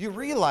 You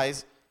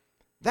realize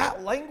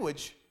that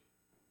language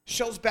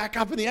shows back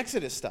up in the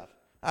Exodus stuff.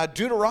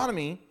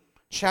 Deuteronomy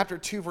chapter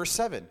 2, verse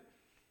 7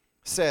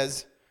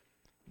 says,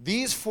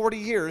 these 40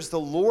 years the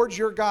Lord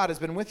your God has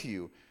been with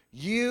you.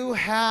 You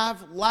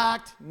have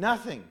lacked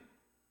nothing.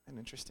 Isn't that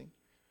interesting?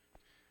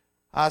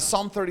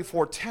 Psalm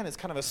 34:10 is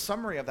kind of a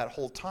summary of that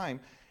whole time.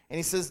 And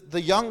he says,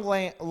 the young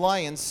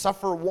lions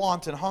suffer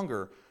want and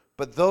hunger,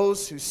 but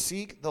those who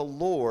seek the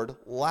Lord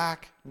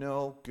lack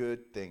no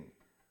good thing.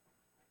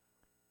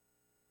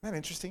 Isn't that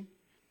interesting?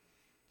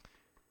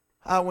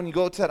 When you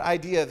go to that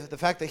idea of the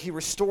fact that he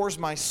restores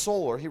my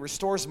soul, or he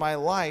restores my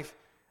life,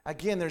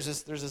 again, there's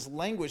this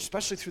language,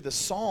 especially through the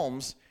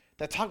Psalms,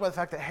 that talk about the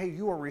fact that, hey,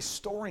 you are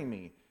restoring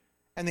me.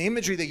 And the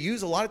imagery they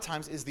use a lot of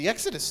times is the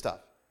Exodus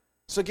stuff.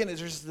 So again,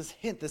 there's this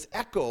hint, this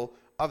echo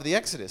of the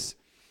Exodus.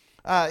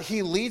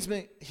 He leads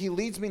me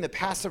in the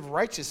paths of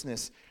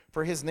righteousness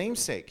for his name's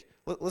sake.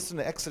 Listen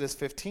to Exodus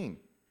 15.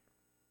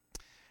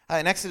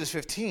 In Exodus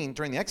 15,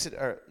 during the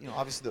Exodus,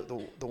 obviously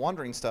the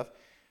wandering stuff,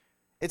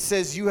 it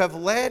says, you have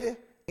led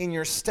in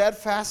your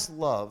steadfast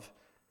love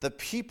the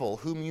people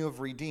whom you have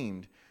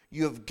redeemed.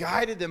 You have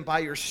guided them by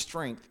your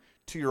strength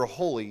to your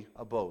holy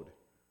abode.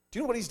 Do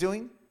you know what he's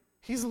doing?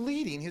 He's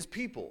leading his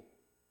people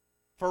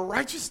for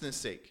righteousness'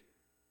 sake.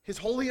 His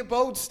holy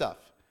abode stuff.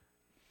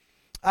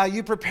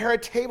 You prepare a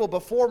table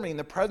before me in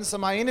the presence of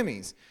my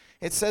enemies.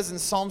 It says in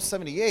Psalm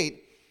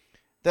 78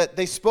 that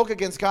they spoke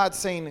against God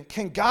saying,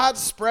 can God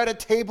spread a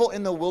table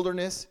in the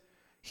wilderness?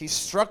 He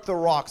struck the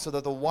rock so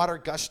that the water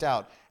gushed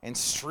out and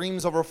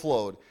streams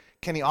overflowed.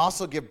 Can he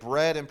also give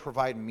bread and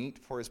provide meat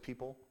for his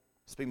people?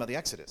 Speaking about the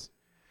Exodus.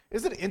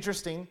 Isn't it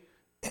interesting?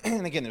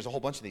 And again, there's a whole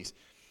bunch of these.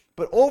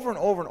 But over and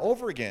over and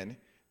over again,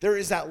 there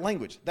is that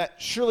language,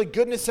 that surely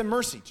goodness and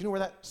mercy. Do you know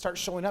where that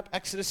starts showing up?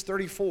 Exodus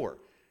 34.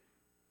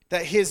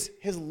 That his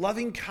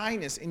loving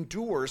kindness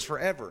endures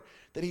forever.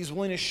 That he's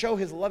willing to show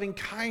his loving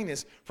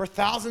kindness for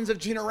thousands of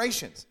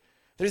generations.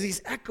 There's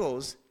these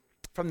echoes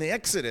from the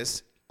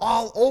Exodus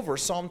all over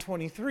Psalm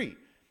 23.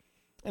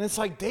 And it's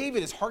like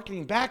David is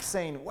hearkening back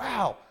saying,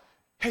 wow,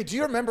 hey, do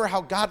you remember how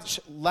God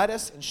led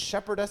us and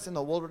shepherded us in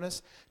the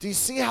wilderness? Do you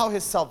see how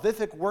his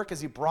salvific work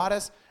as he brought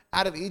us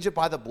out of Egypt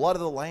by the blood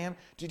of the Lamb?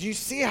 Did you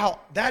see how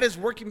that is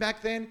working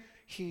back then?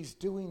 He's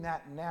doing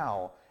that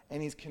now,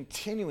 and he's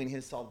continuing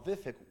his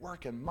salvific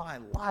work in my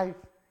life.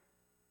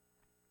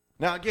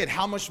 Now again,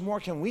 how much more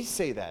can we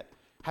say that,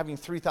 having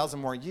 3,000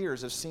 more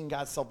years of seeing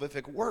God's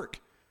salvific work?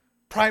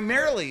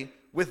 Primarily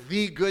with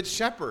the Good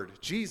Shepherd,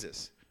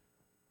 Jesus.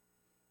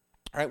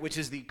 All right, which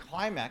is the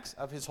climax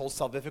of his whole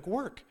salvific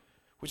work,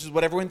 which is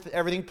what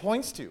everything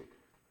points to.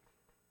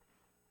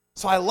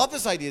 So I love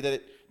this idea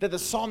that the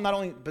psalm not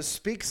only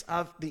bespeaks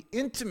of the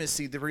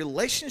intimacy, the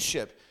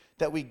relationship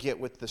that we get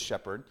with the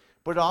shepherd,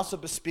 but it also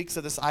bespeaks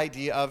of this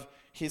idea of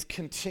his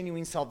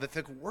continuing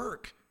salvific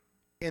work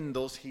in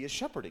those he is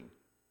shepherding.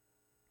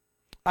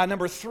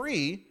 Number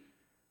 3,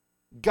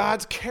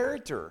 God's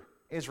character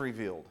is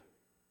revealed.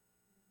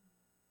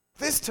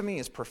 This to me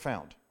is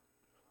profound.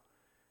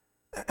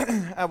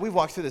 We've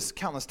walked through this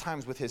countless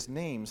times with his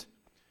names,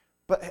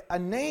 but a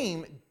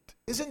name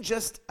isn't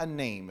just a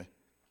name,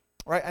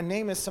 right? A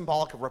name is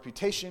symbolic of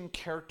reputation,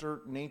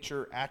 character,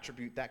 nature,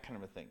 attribute, that kind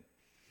of a thing.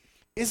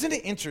 Isn't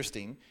it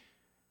interesting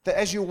that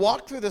as you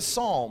walk through the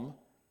psalm,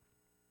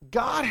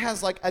 God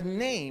has like a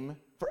name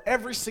for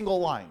every single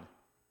line?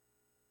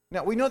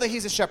 Now, we know that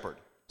he's a shepherd,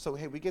 so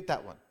hey, we get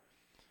that one.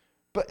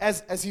 But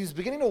as he's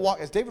beginning to walk,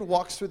 as David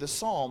walks through the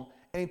psalm,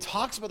 and he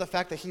talks about the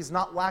fact that he's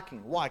not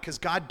lacking. Why? Because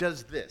God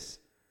does this.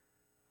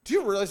 Do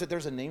you realize that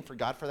there's a name for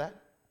God for that?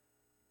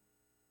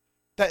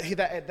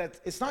 That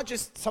it's not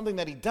just something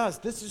that he does.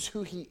 This is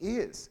who he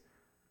is.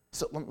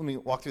 So let me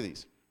walk through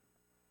these.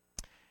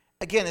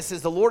 Again, it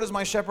says, the Lord is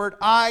my shepherd.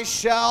 I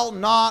shall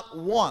not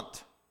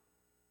want.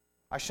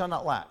 I shall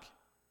not lack.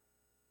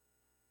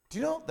 Do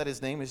you know that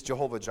his name is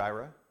Jehovah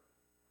Jireh?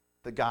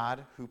 The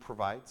God who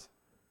provides.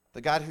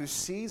 The God who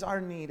sees our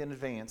need in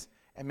advance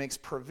and makes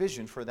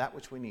provision for that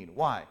which we need.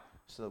 Why?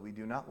 So that we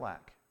do not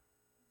lack.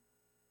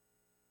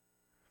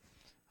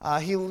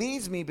 He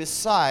leads me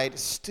beside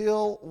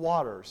still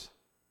waters.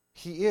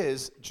 He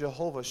is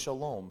Jehovah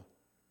Shalom.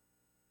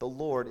 The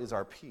Lord is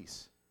our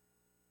peace.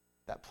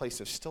 That place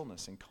of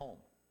stillness and calm.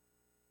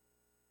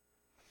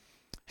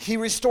 He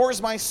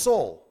restores my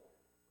soul.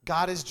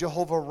 God is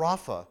Jehovah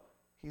Rapha.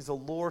 He's the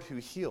Lord who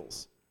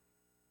heals.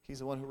 He's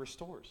the one who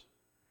restores.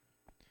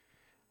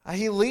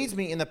 He leads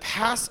me in the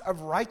paths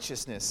of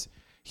righteousness.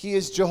 He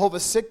is Jehovah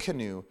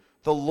Sidkenu,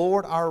 the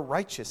Lord our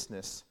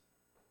righteousness.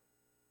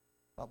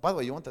 By the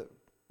way, you want the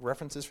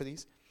references for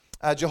these?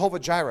 Jehovah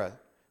Jireh,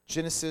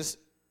 Genesis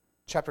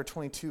chapter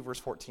 22, verse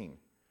 14.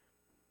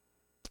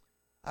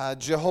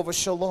 Jehovah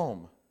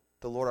Shalom,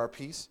 the Lord our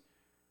peace.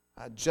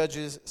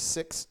 Judges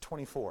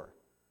 6:24.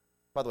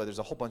 By the way, there's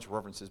a whole bunch of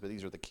references, but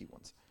these are the key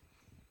ones.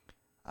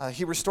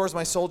 He restores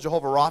my soul,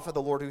 Jehovah Rapha,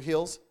 the Lord who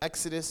heals.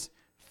 Exodus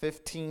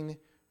 15,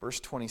 verse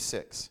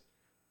 26.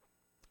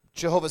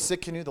 Jehovah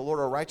Sidkenu, the Lord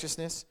our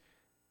righteousness.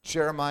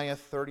 Jeremiah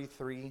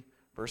 33,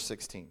 verse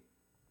 16.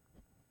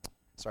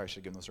 Sorry, I should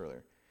have given those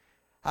earlier.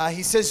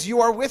 He says,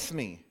 you are with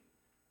me.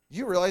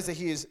 You realize that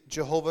he is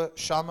Jehovah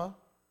Shammah,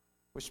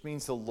 which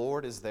means the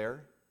Lord is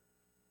there,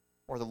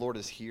 or the Lord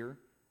is here.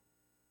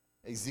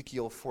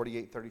 Ezekiel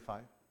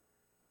 48:35.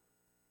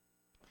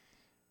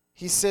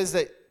 He says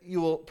that you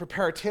will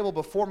prepare a table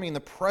before me in the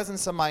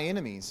presence of my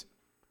enemies.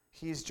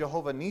 He is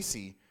Jehovah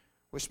Nisi,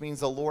 which means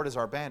the Lord is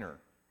our banner.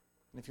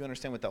 And if you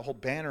understand what that whole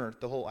banner,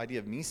 the whole idea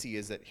of Nisi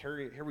is, that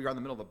here we are in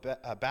the middle of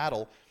a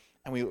battle,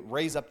 and we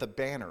raise up the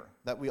banner,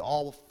 that we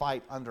all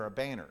fight under a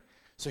banner.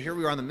 So here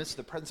we are in the midst of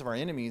the presence of our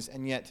enemies,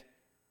 and yet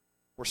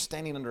we're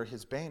standing under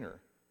his banner.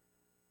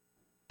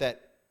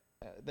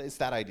 It's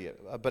that idea.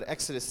 But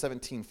Exodus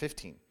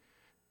 17:15.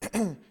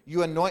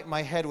 You anoint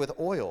my head with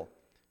oil.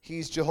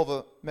 He's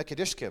Jehovah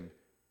Mekadishkim,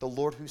 the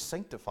Lord who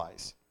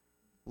sanctifies.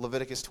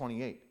 Leviticus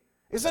 28.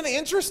 Isn't it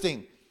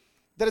interesting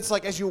that it's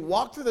like as you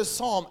walk through the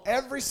psalm,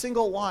 every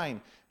single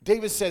line,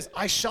 David says,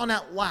 I shall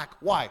not lack.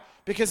 Why?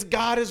 Because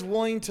God is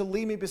willing to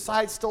lead me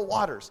beside still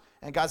waters.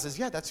 And God says,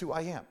 yeah, that's who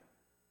I am.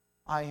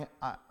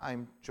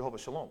 I'm Jehovah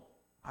Shalom.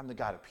 I'm the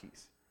God of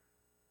peace.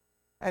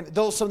 And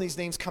though some of these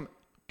names come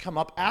come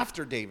up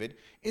after David,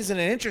 isn't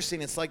it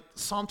interesting? It's like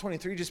Psalm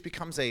 23 just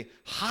becomes a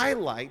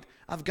highlight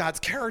of God's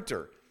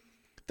character.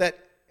 That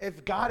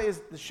if God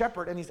is the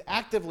shepherd and he's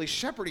actively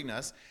shepherding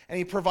us and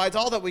he provides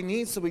all that we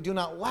need so we do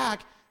not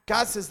lack,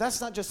 God says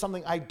that's not just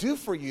something I do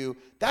for you,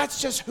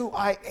 that's just who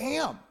I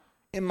am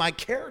in my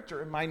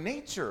character, in my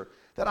nature,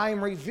 that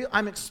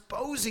I'm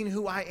exposing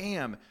who I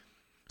am.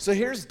 So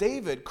here's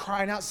David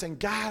crying out saying,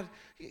 God,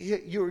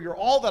 you're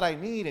all that I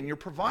need and you're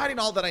providing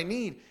all that I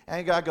need.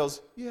 And God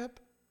goes, yep,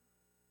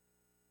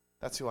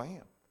 that's who I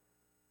am.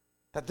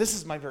 That this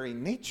is my very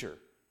nature.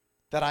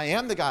 That I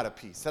am the God of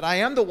peace. That I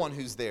am the one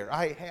who's there.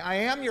 I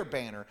am your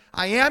banner.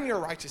 I am your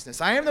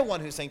righteousness. I am the one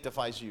who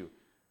sanctifies you. Isn't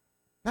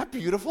that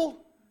beautiful?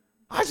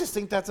 I just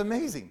think that's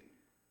amazing.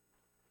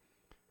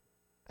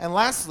 And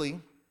lastly,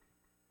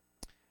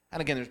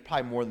 and again, there's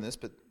probably more than this,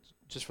 but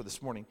just for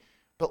this morning.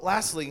 But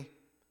lastly,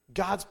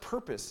 God's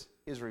purpose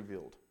is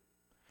revealed.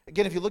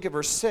 Again, if you look at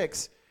verse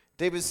 6,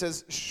 David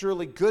says,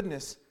 surely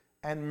goodness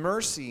and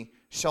mercy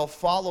shall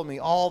follow me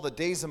all the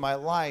days of my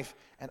life,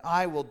 and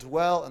I will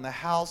dwell in the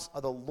house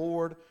of the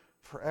Lord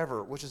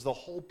forever, which is the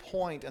whole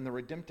point and the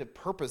redemptive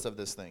purpose of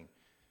this thing.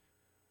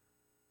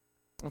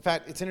 In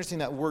fact, it's interesting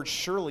that word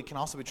surely can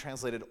also be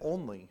translated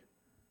only.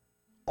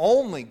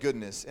 Only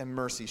goodness and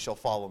mercy shall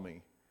follow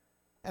me.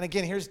 And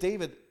again, here's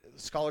David,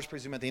 scholars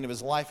presume at the end of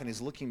his life, and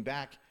he's looking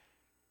back.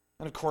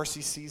 And of course,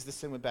 he sees the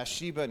sin with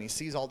Bathsheba, and he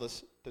sees all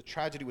this, the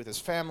tragedy with his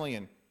family.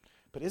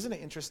 But isn't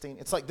it interesting?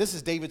 It's like this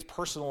is David's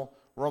personal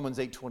Romans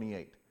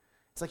 8:28.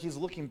 It's like he's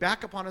looking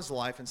back upon his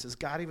life and says,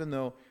 God, even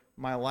though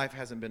my life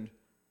hasn't been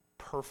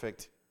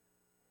perfect,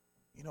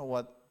 you know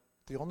what?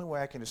 The only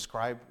way I can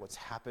describe what's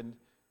happened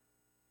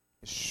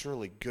is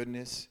surely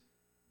goodness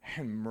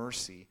and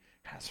mercy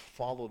has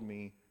followed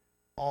me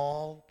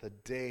all the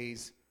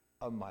days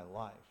of my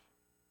life.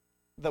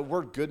 The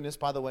word goodness,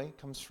 by the way,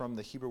 comes from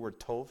the Hebrew word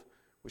tov,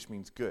 which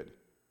means good.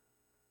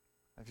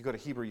 If you go to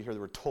Hebrew, you hear the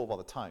word tov all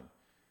the time.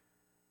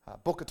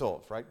 Boker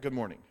tov, right? Good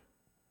morning.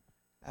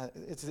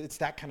 It's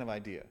that kind of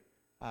idea.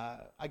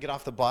 I get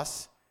off the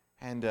bus,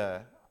 and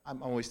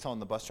I'm always telling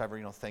the bus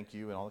driver, thank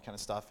you and all that kind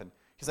of stuff. And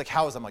he's like,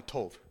 how is it? I'm like,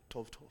 tov.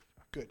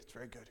 Good. It's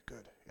very good.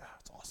 Good. Yeah,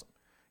 it's awesome.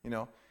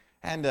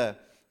 And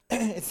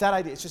it's that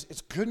idea.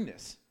 It's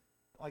goodness,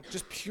 like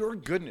just pure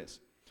goodness.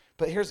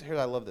 But here's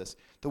I love this.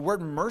 The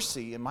word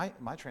mercy in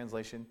my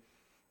translation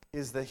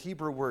is the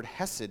Hebrew word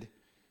hesed,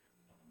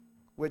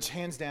 which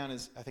hands down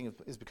has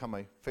become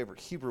my favorite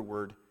Hebrew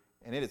word,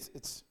 and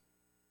it's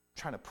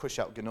trying to push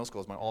out gnosko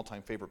as my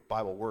all-time favorite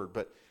Bible word.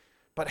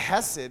 But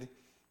hesed,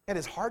 it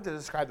is hard to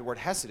describe the word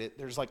hesed.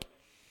 There's like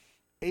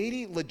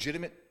 80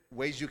 legitimate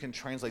ways you can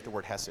translate the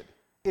word hesed.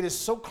 It is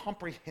so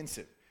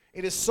comprehensive.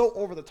 It is so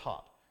over the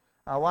top.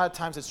 A lot of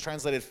times it's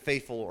translated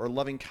faithful or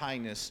loving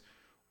kindness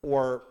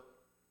or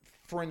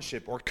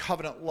friendship or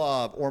covenant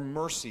love or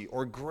mercy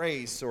or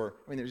grace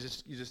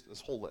there's just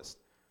this whole list.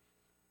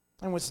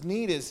 And what's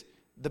neat is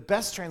the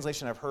best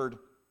translation I've heard,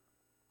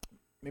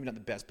 maybe not the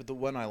best, but the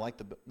one I like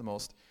the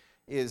most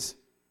is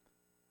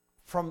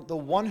from the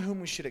one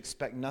whom we should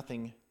expect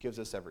nothing gives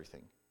us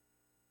everything.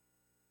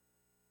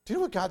 Do you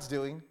know what God's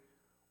doing?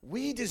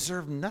 We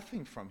deserve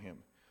nothing from him.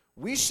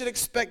 We should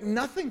expect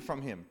nothing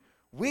from him.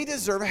 We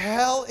deserve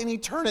hell in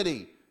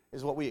eternity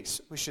is what we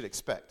should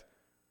expect.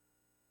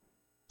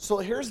 So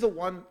here's the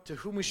one to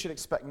whom we should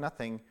expect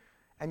nothing,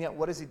 and yet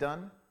what has he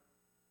done?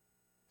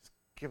 He's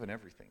given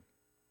everything.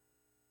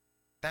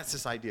 That's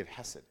this idea of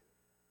hesed.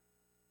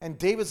 And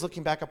David's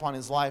looking back upon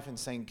his life and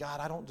saying, God,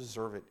 I don't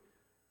deserve it,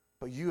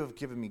 but you have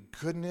given me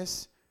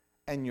goodness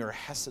and your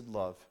hesed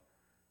love.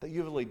 That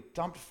you've really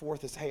dumped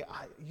forth this,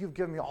 you've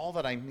given me all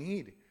that I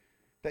need.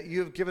 That you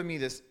have given me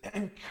this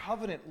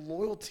covenant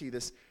loyalty,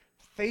 this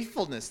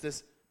faithfulness,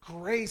 this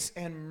grace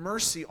and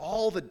mercy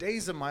all the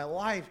days of my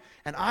life,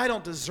 and I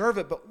don't deserve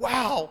it, but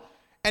wow,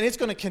 and it's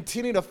going to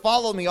continue to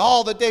follow me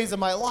all the days of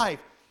my life.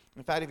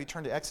 In fact, if you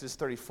turn to Exodus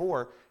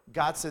 34,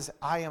 God says,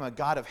 I am a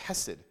God of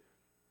hesed.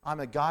 I'm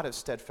a God of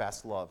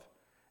steadfast love,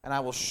 and I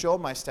will show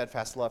my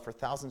steadfast love for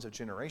thousands of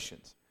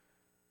generations.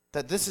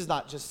 That this is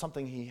not just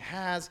something he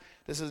has,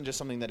 this isn't just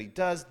something that he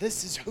does,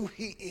 this is who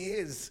he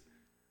is.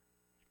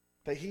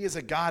 That he is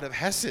a God of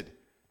hesed.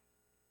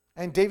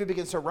 And David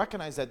begins to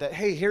recognize that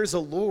hey, here's a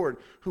Lord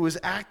who is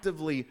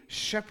actively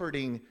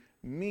shepherding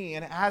me.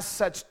 And as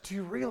such, do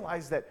you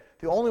realize that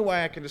the only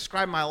way I can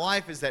describe my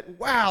life is that,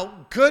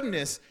 wow,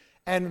 goodness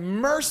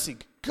and mercy,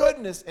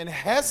 goodness and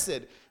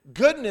hesed,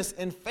 goodness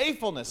and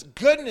faithfulness,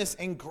 goodness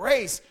and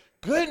grace,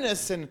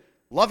 goodness and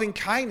loving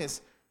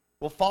kindness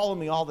will follow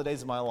me all the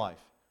days of my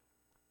life.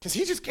 Because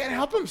he just can't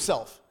help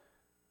himself.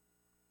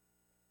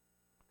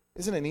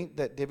 Isn't it neat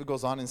that David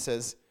goes on and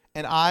says,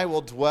 and I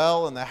will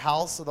dwell in the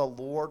house of the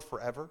Lord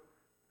forever?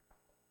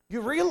 You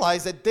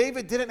realize that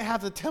David didn't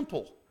have the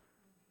temple.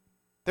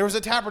 There was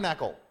a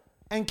tabernacle.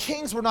 And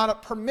kings were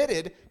not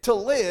permitted to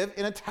live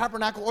in a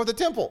tabernacle or the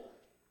temple.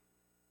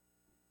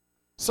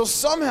 So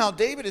somehow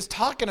David is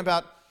talking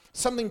about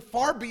something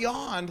far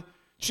beyond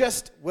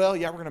just, we're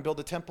going to build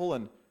a temple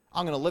and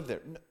I'm going to live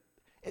there.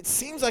 It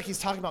seems like he's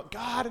talking about,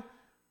 God,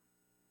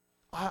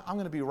 I'm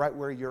going to be right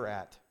where you're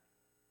at.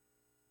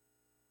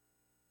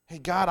 Hey,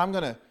 God, I'm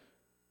going to,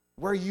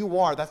 where you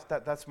are,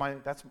 that's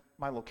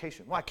my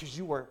location. Why? Because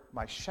you were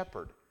my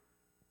shepherd.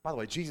 By the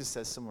way, Jesus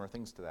says similar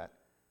things to that.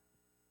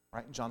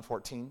 Right? In John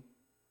 14.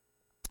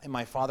 In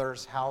my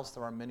Father's house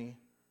there are many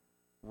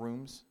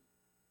rooms,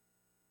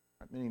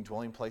 right? Many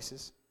dwelling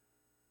places.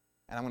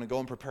 And I'm going to go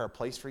and prepare a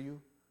place for you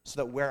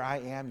so that where I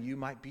am, you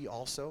might be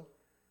also.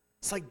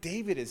 It's like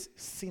David has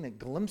seen a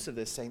glimpse of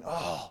this, saying,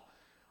 oh,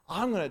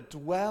 I'm going to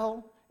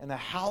dwell in the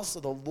house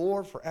of the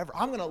Lord forever.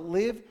 I'm going to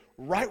live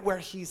right where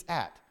he's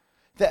at.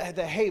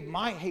 Hey,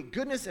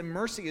 goodness and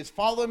mercy is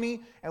following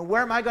me, and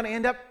where am I going to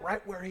end up?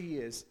 Right where he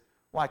is.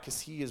 Why? Because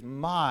he is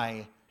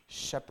my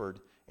shepherd,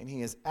 and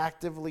he is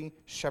actively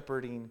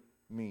shepherding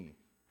me.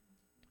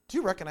 Do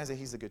you recognize that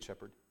he's the good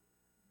shepherd?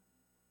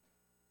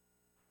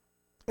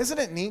 Isn't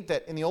it neat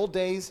that in the old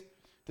days,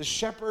 the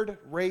shepherd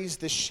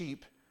raised the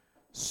sheep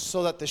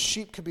so that the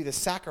sheep could be the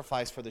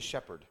sacrifice for the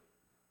shepherd?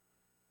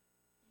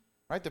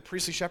 Right? The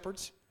priestly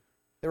shepherds.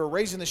 They were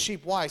raising the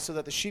sheep. Why? So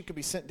that the sheep could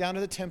be sent down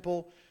to the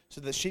temple, so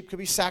the sheep could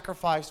be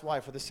sacrificed. Why?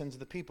 For the sins of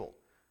the people.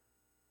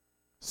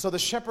 So the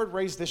shepherd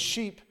raised the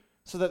sheep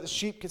so that the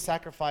sheep could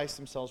sacrifice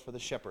themselves for the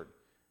shepherd.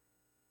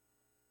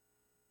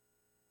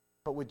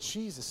 But with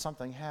Jesus,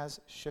 something has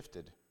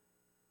shifted.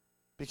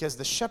 Because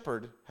the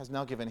shepherd has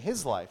now given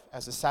his life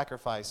as a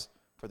sacrifice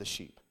for the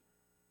sheep.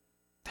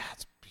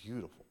 That's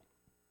beautiful.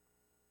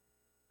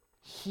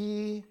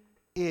 He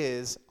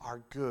is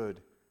our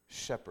good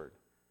shepherd.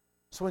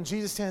 So when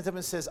Jesus stands up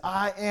and says,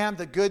 I am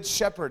the good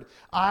shepherd,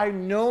 I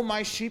know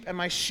my sheep and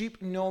my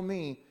sheep know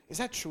me, is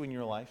that true in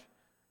your life?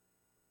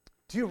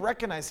 Do you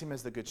recognize him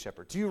as the good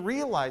shepherd? Do you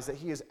realize that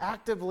he is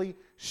actively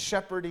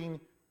shepherding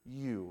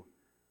you?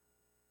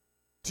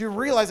 Do you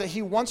realize that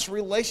he wants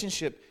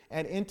relationship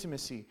and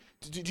intimacy?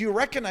 Do you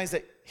recognize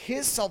that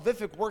his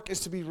salvific work is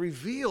to be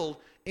revealed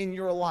in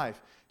your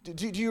life?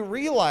 Do you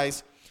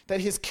realize that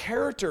his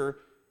character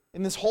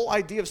in this whole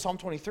idea of Psalm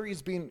 23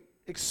 is being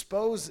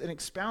exposed and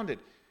expounded?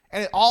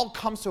 And it all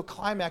comes to a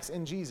climax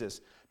in Jesus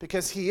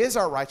because he is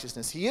our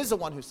righteousness. He is the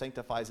one who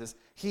sanctifies us.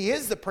 He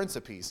is the Prince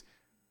of Peace.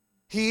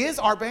 He is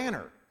our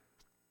banner.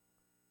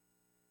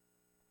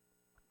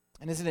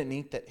 And isn't it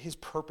neat that his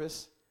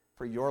purpose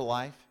for your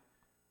life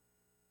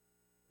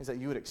is that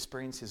you would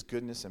experience his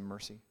goodness and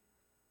mercy?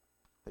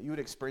 That you would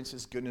experience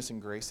his goodness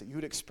and grace? That you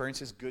would experience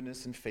his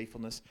goodness and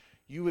faithfulness?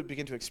 You would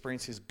begin to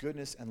experience his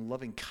goodness and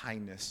loving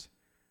kindness?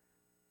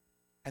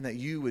 And that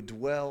you would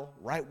dwell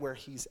right where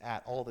he's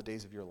at all the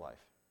days of your life?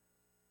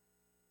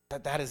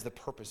 That is the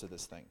purpose of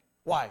this thing.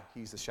 Why?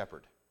 He's the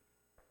shepherd.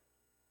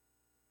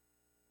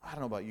 I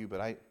don't know about you,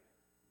 but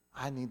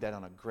I need that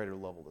on a greater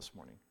level this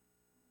morning.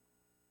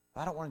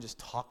 I don't want to just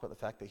talk about the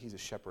fact that he's a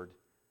shepherd.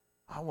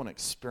 I want to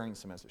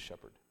experience him as a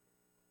shepherd.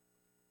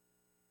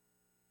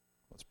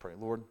 Let's pray.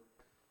 Lord,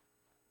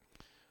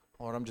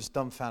 I'm just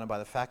dumbfounded by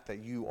the fact that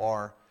you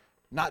are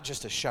not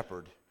just a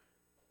shepherd,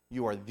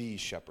 you are the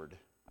shepherd.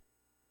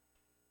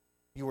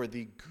 You are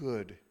the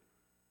good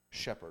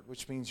shepherd,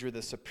 which means you're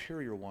the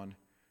superior one.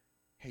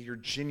 Hey, you're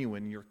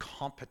genuine, you're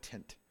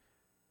competent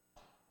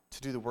to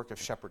do the work of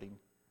shepherding.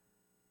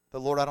 The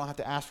Lord, I don't have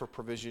to ask for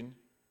provision.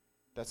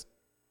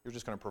 You're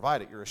just going to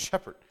provide it. You're a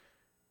shepherd.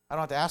 I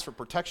don't have to ask for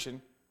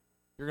protection.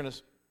 You're going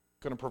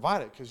to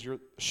provide it because you're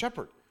a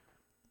shepherd.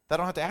 I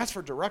don't have to ask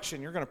for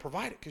direction. You're going to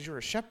provide it because you're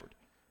a shepherd.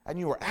 And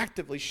you are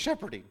actively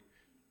shepherding.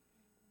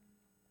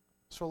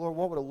 So, Lord,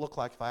 what would it look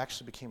like if I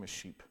actually became a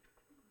sheep?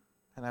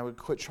 And I would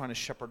quit trying to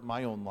shepherd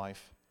my own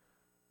life.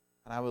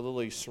 And I would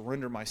literally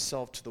surrender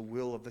myself to the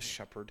will of the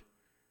shepherd.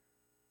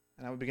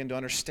 And I would begin to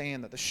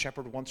understand that the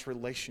shepherd wants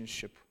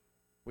relationship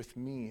with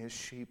me, his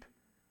sheep.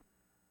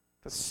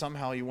 That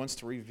somehow he wants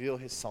to reveal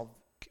his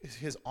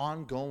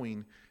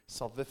ongoing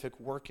salvific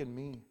work in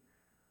me.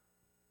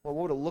 Well,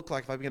 what would it look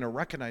like if I begin to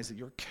recognize that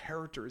your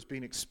character is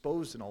being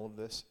exposed in all of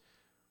this?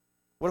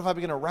 What if I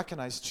begin to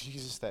recognize,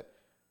 Jesus, that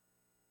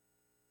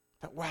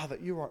wow,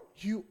 that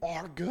you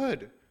are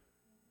good.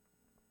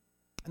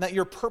 And that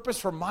your purpose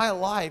for my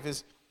life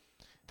is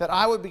that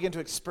I would begin to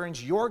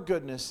experience your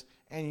goodness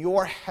and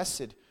your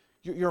hesed,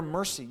 your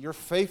mercy, your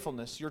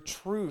faithfulness, your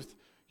truth,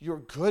 your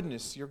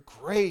goodness, your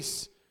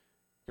grace,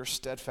 your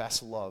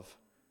steadfast love.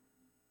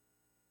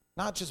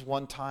 Not just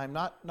one time,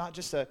 not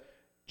just a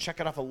check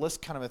it off a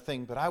list kind of a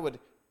thing, but I would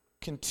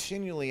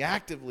continually,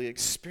 actively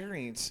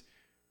experience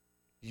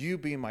you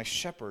being my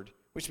shepherd,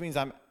 which means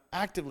I'm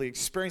actively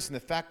experiencing the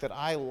fact that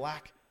I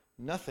lack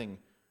nothing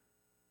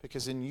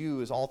because in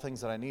you is all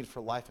things that I need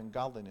for life and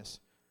godliness.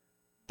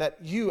 That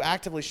you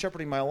actively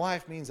shepherding my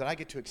life means that I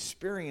get to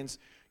experience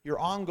your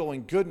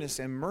ongoing goodness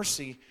and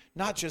mercy,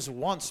 not just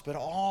once, but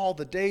all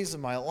the days of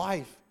my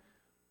life.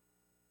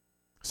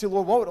 See,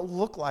 Lord, what would it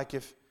look like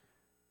if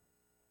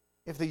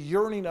the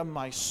yearning of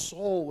my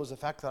soul was the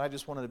fact that I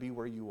just wanted to be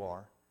where you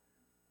are?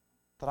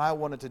 That I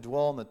wanted to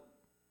dwell in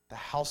the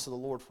house of the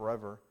Lord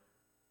forever.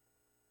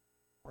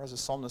 Or as the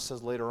psalmist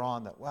says later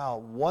on, that, wow,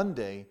 one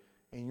day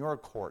in your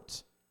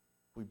courts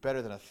will be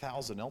better than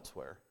 1,000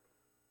 elsewhere.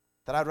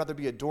 That I'd rather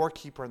be a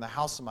doorkeeper in the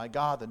house of my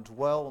God than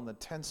dwell in the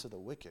tents of the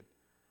wicked.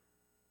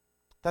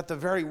 that the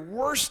very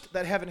worst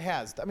that heaven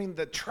has, I mean,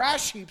 the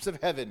trash heaps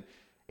of heaven,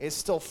 is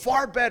still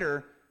far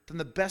better than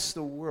the best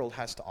the world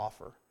has to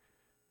offer.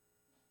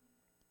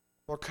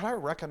 Lord, could I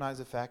recognize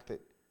the fact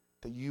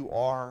that you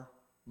are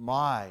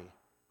my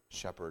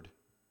shepherd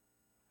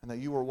and that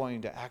you are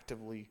wanting to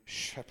actively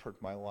shepherd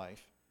my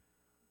life?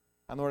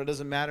 And Lord, it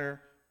doesn't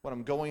matter what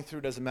I'm going through.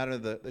 It doesn't matter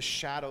the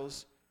shadow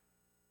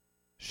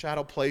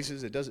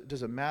places. It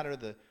doesn't matter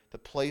the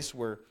place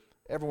where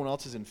everyone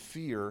else is in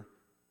fear.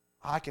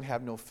 I can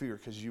have no fear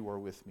because you are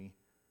with me.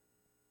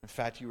 In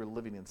fact, you are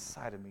living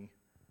inside of me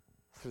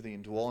through the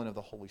indwelling of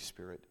the Holy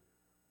Spirit.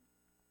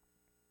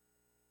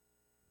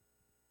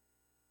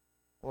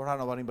 Lord, I don't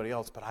know about anybody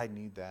else, but I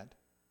need that.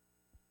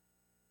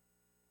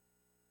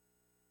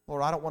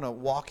 Lord, I don't want to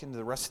walk into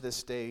the rest of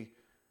this day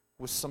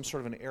with some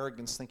sort of an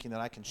arrogance thinking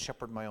that I can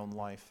shepherd my own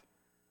life.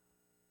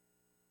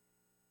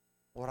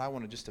 Lord, I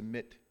want to just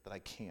admit that I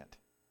can't,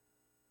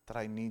 that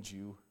I need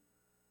you.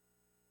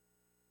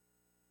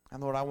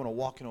 And Lord, I want to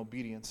walk in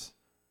obedience.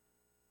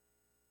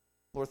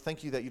 Lord,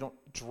 thank you that you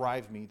don't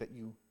drive me, that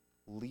you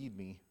lead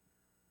me,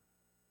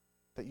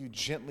 that you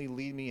gently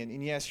lead me.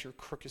 And yes, your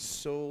crook is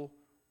so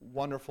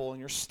wonderful, and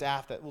your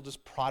staff that will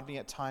just prod me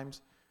at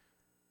times.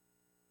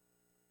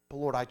 But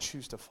Lord, I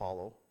choose to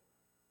follow.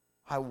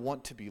 I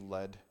want to be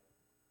led.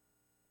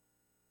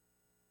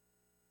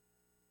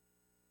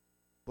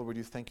 Lord, we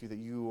do thank you that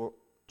you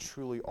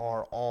truly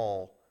are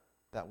all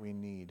that we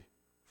need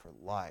for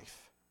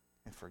life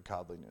and for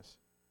godliness.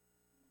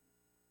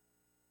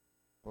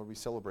 Lord, we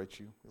celebrate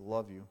you. We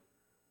love you.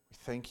 We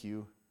thank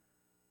you.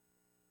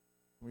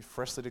 We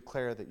freshly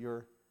declare that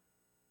your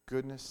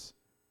goodness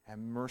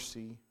and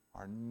mercy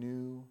are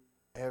new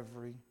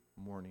every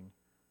morning.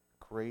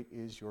 Great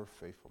is your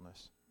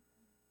faithfulness.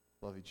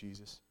 Love you,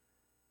 Jesus.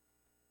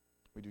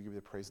 We do give you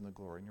the praise and the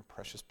glory. In your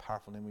precious,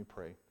 powerful name we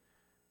pray.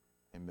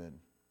 Amen.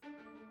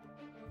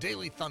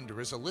 Daily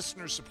Thunder is a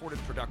listener-supported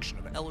production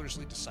of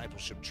Ellerslie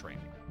Discipleship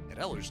Training. At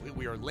Ellerslie,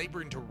 we are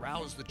laboring to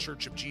rouse the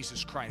Church of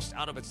Jesus Christ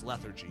out of its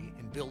lethargy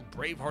and build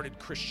brave-hearted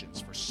Christians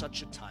for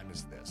such a time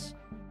as this.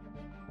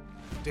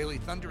 Daily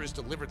Thunder is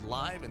delivered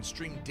live and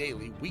streamed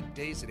daily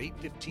weekdays at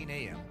 8:15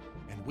 a.m.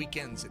 and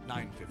weekends at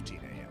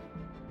 9:15 a.m.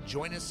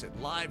 Join us at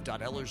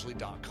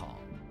live.ellerslie.com.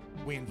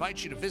 We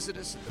invite you to visit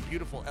us at the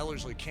beautiful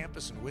Ellerslie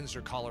campus in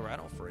Windsor,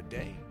 Colorado for a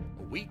day,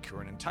 a week,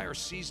 or an entire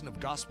season of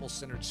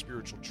gospel-centered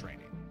spiritual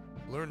training.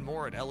 Learn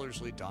more at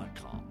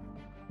ellerslie.com.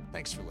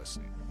 Thanks for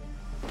listening.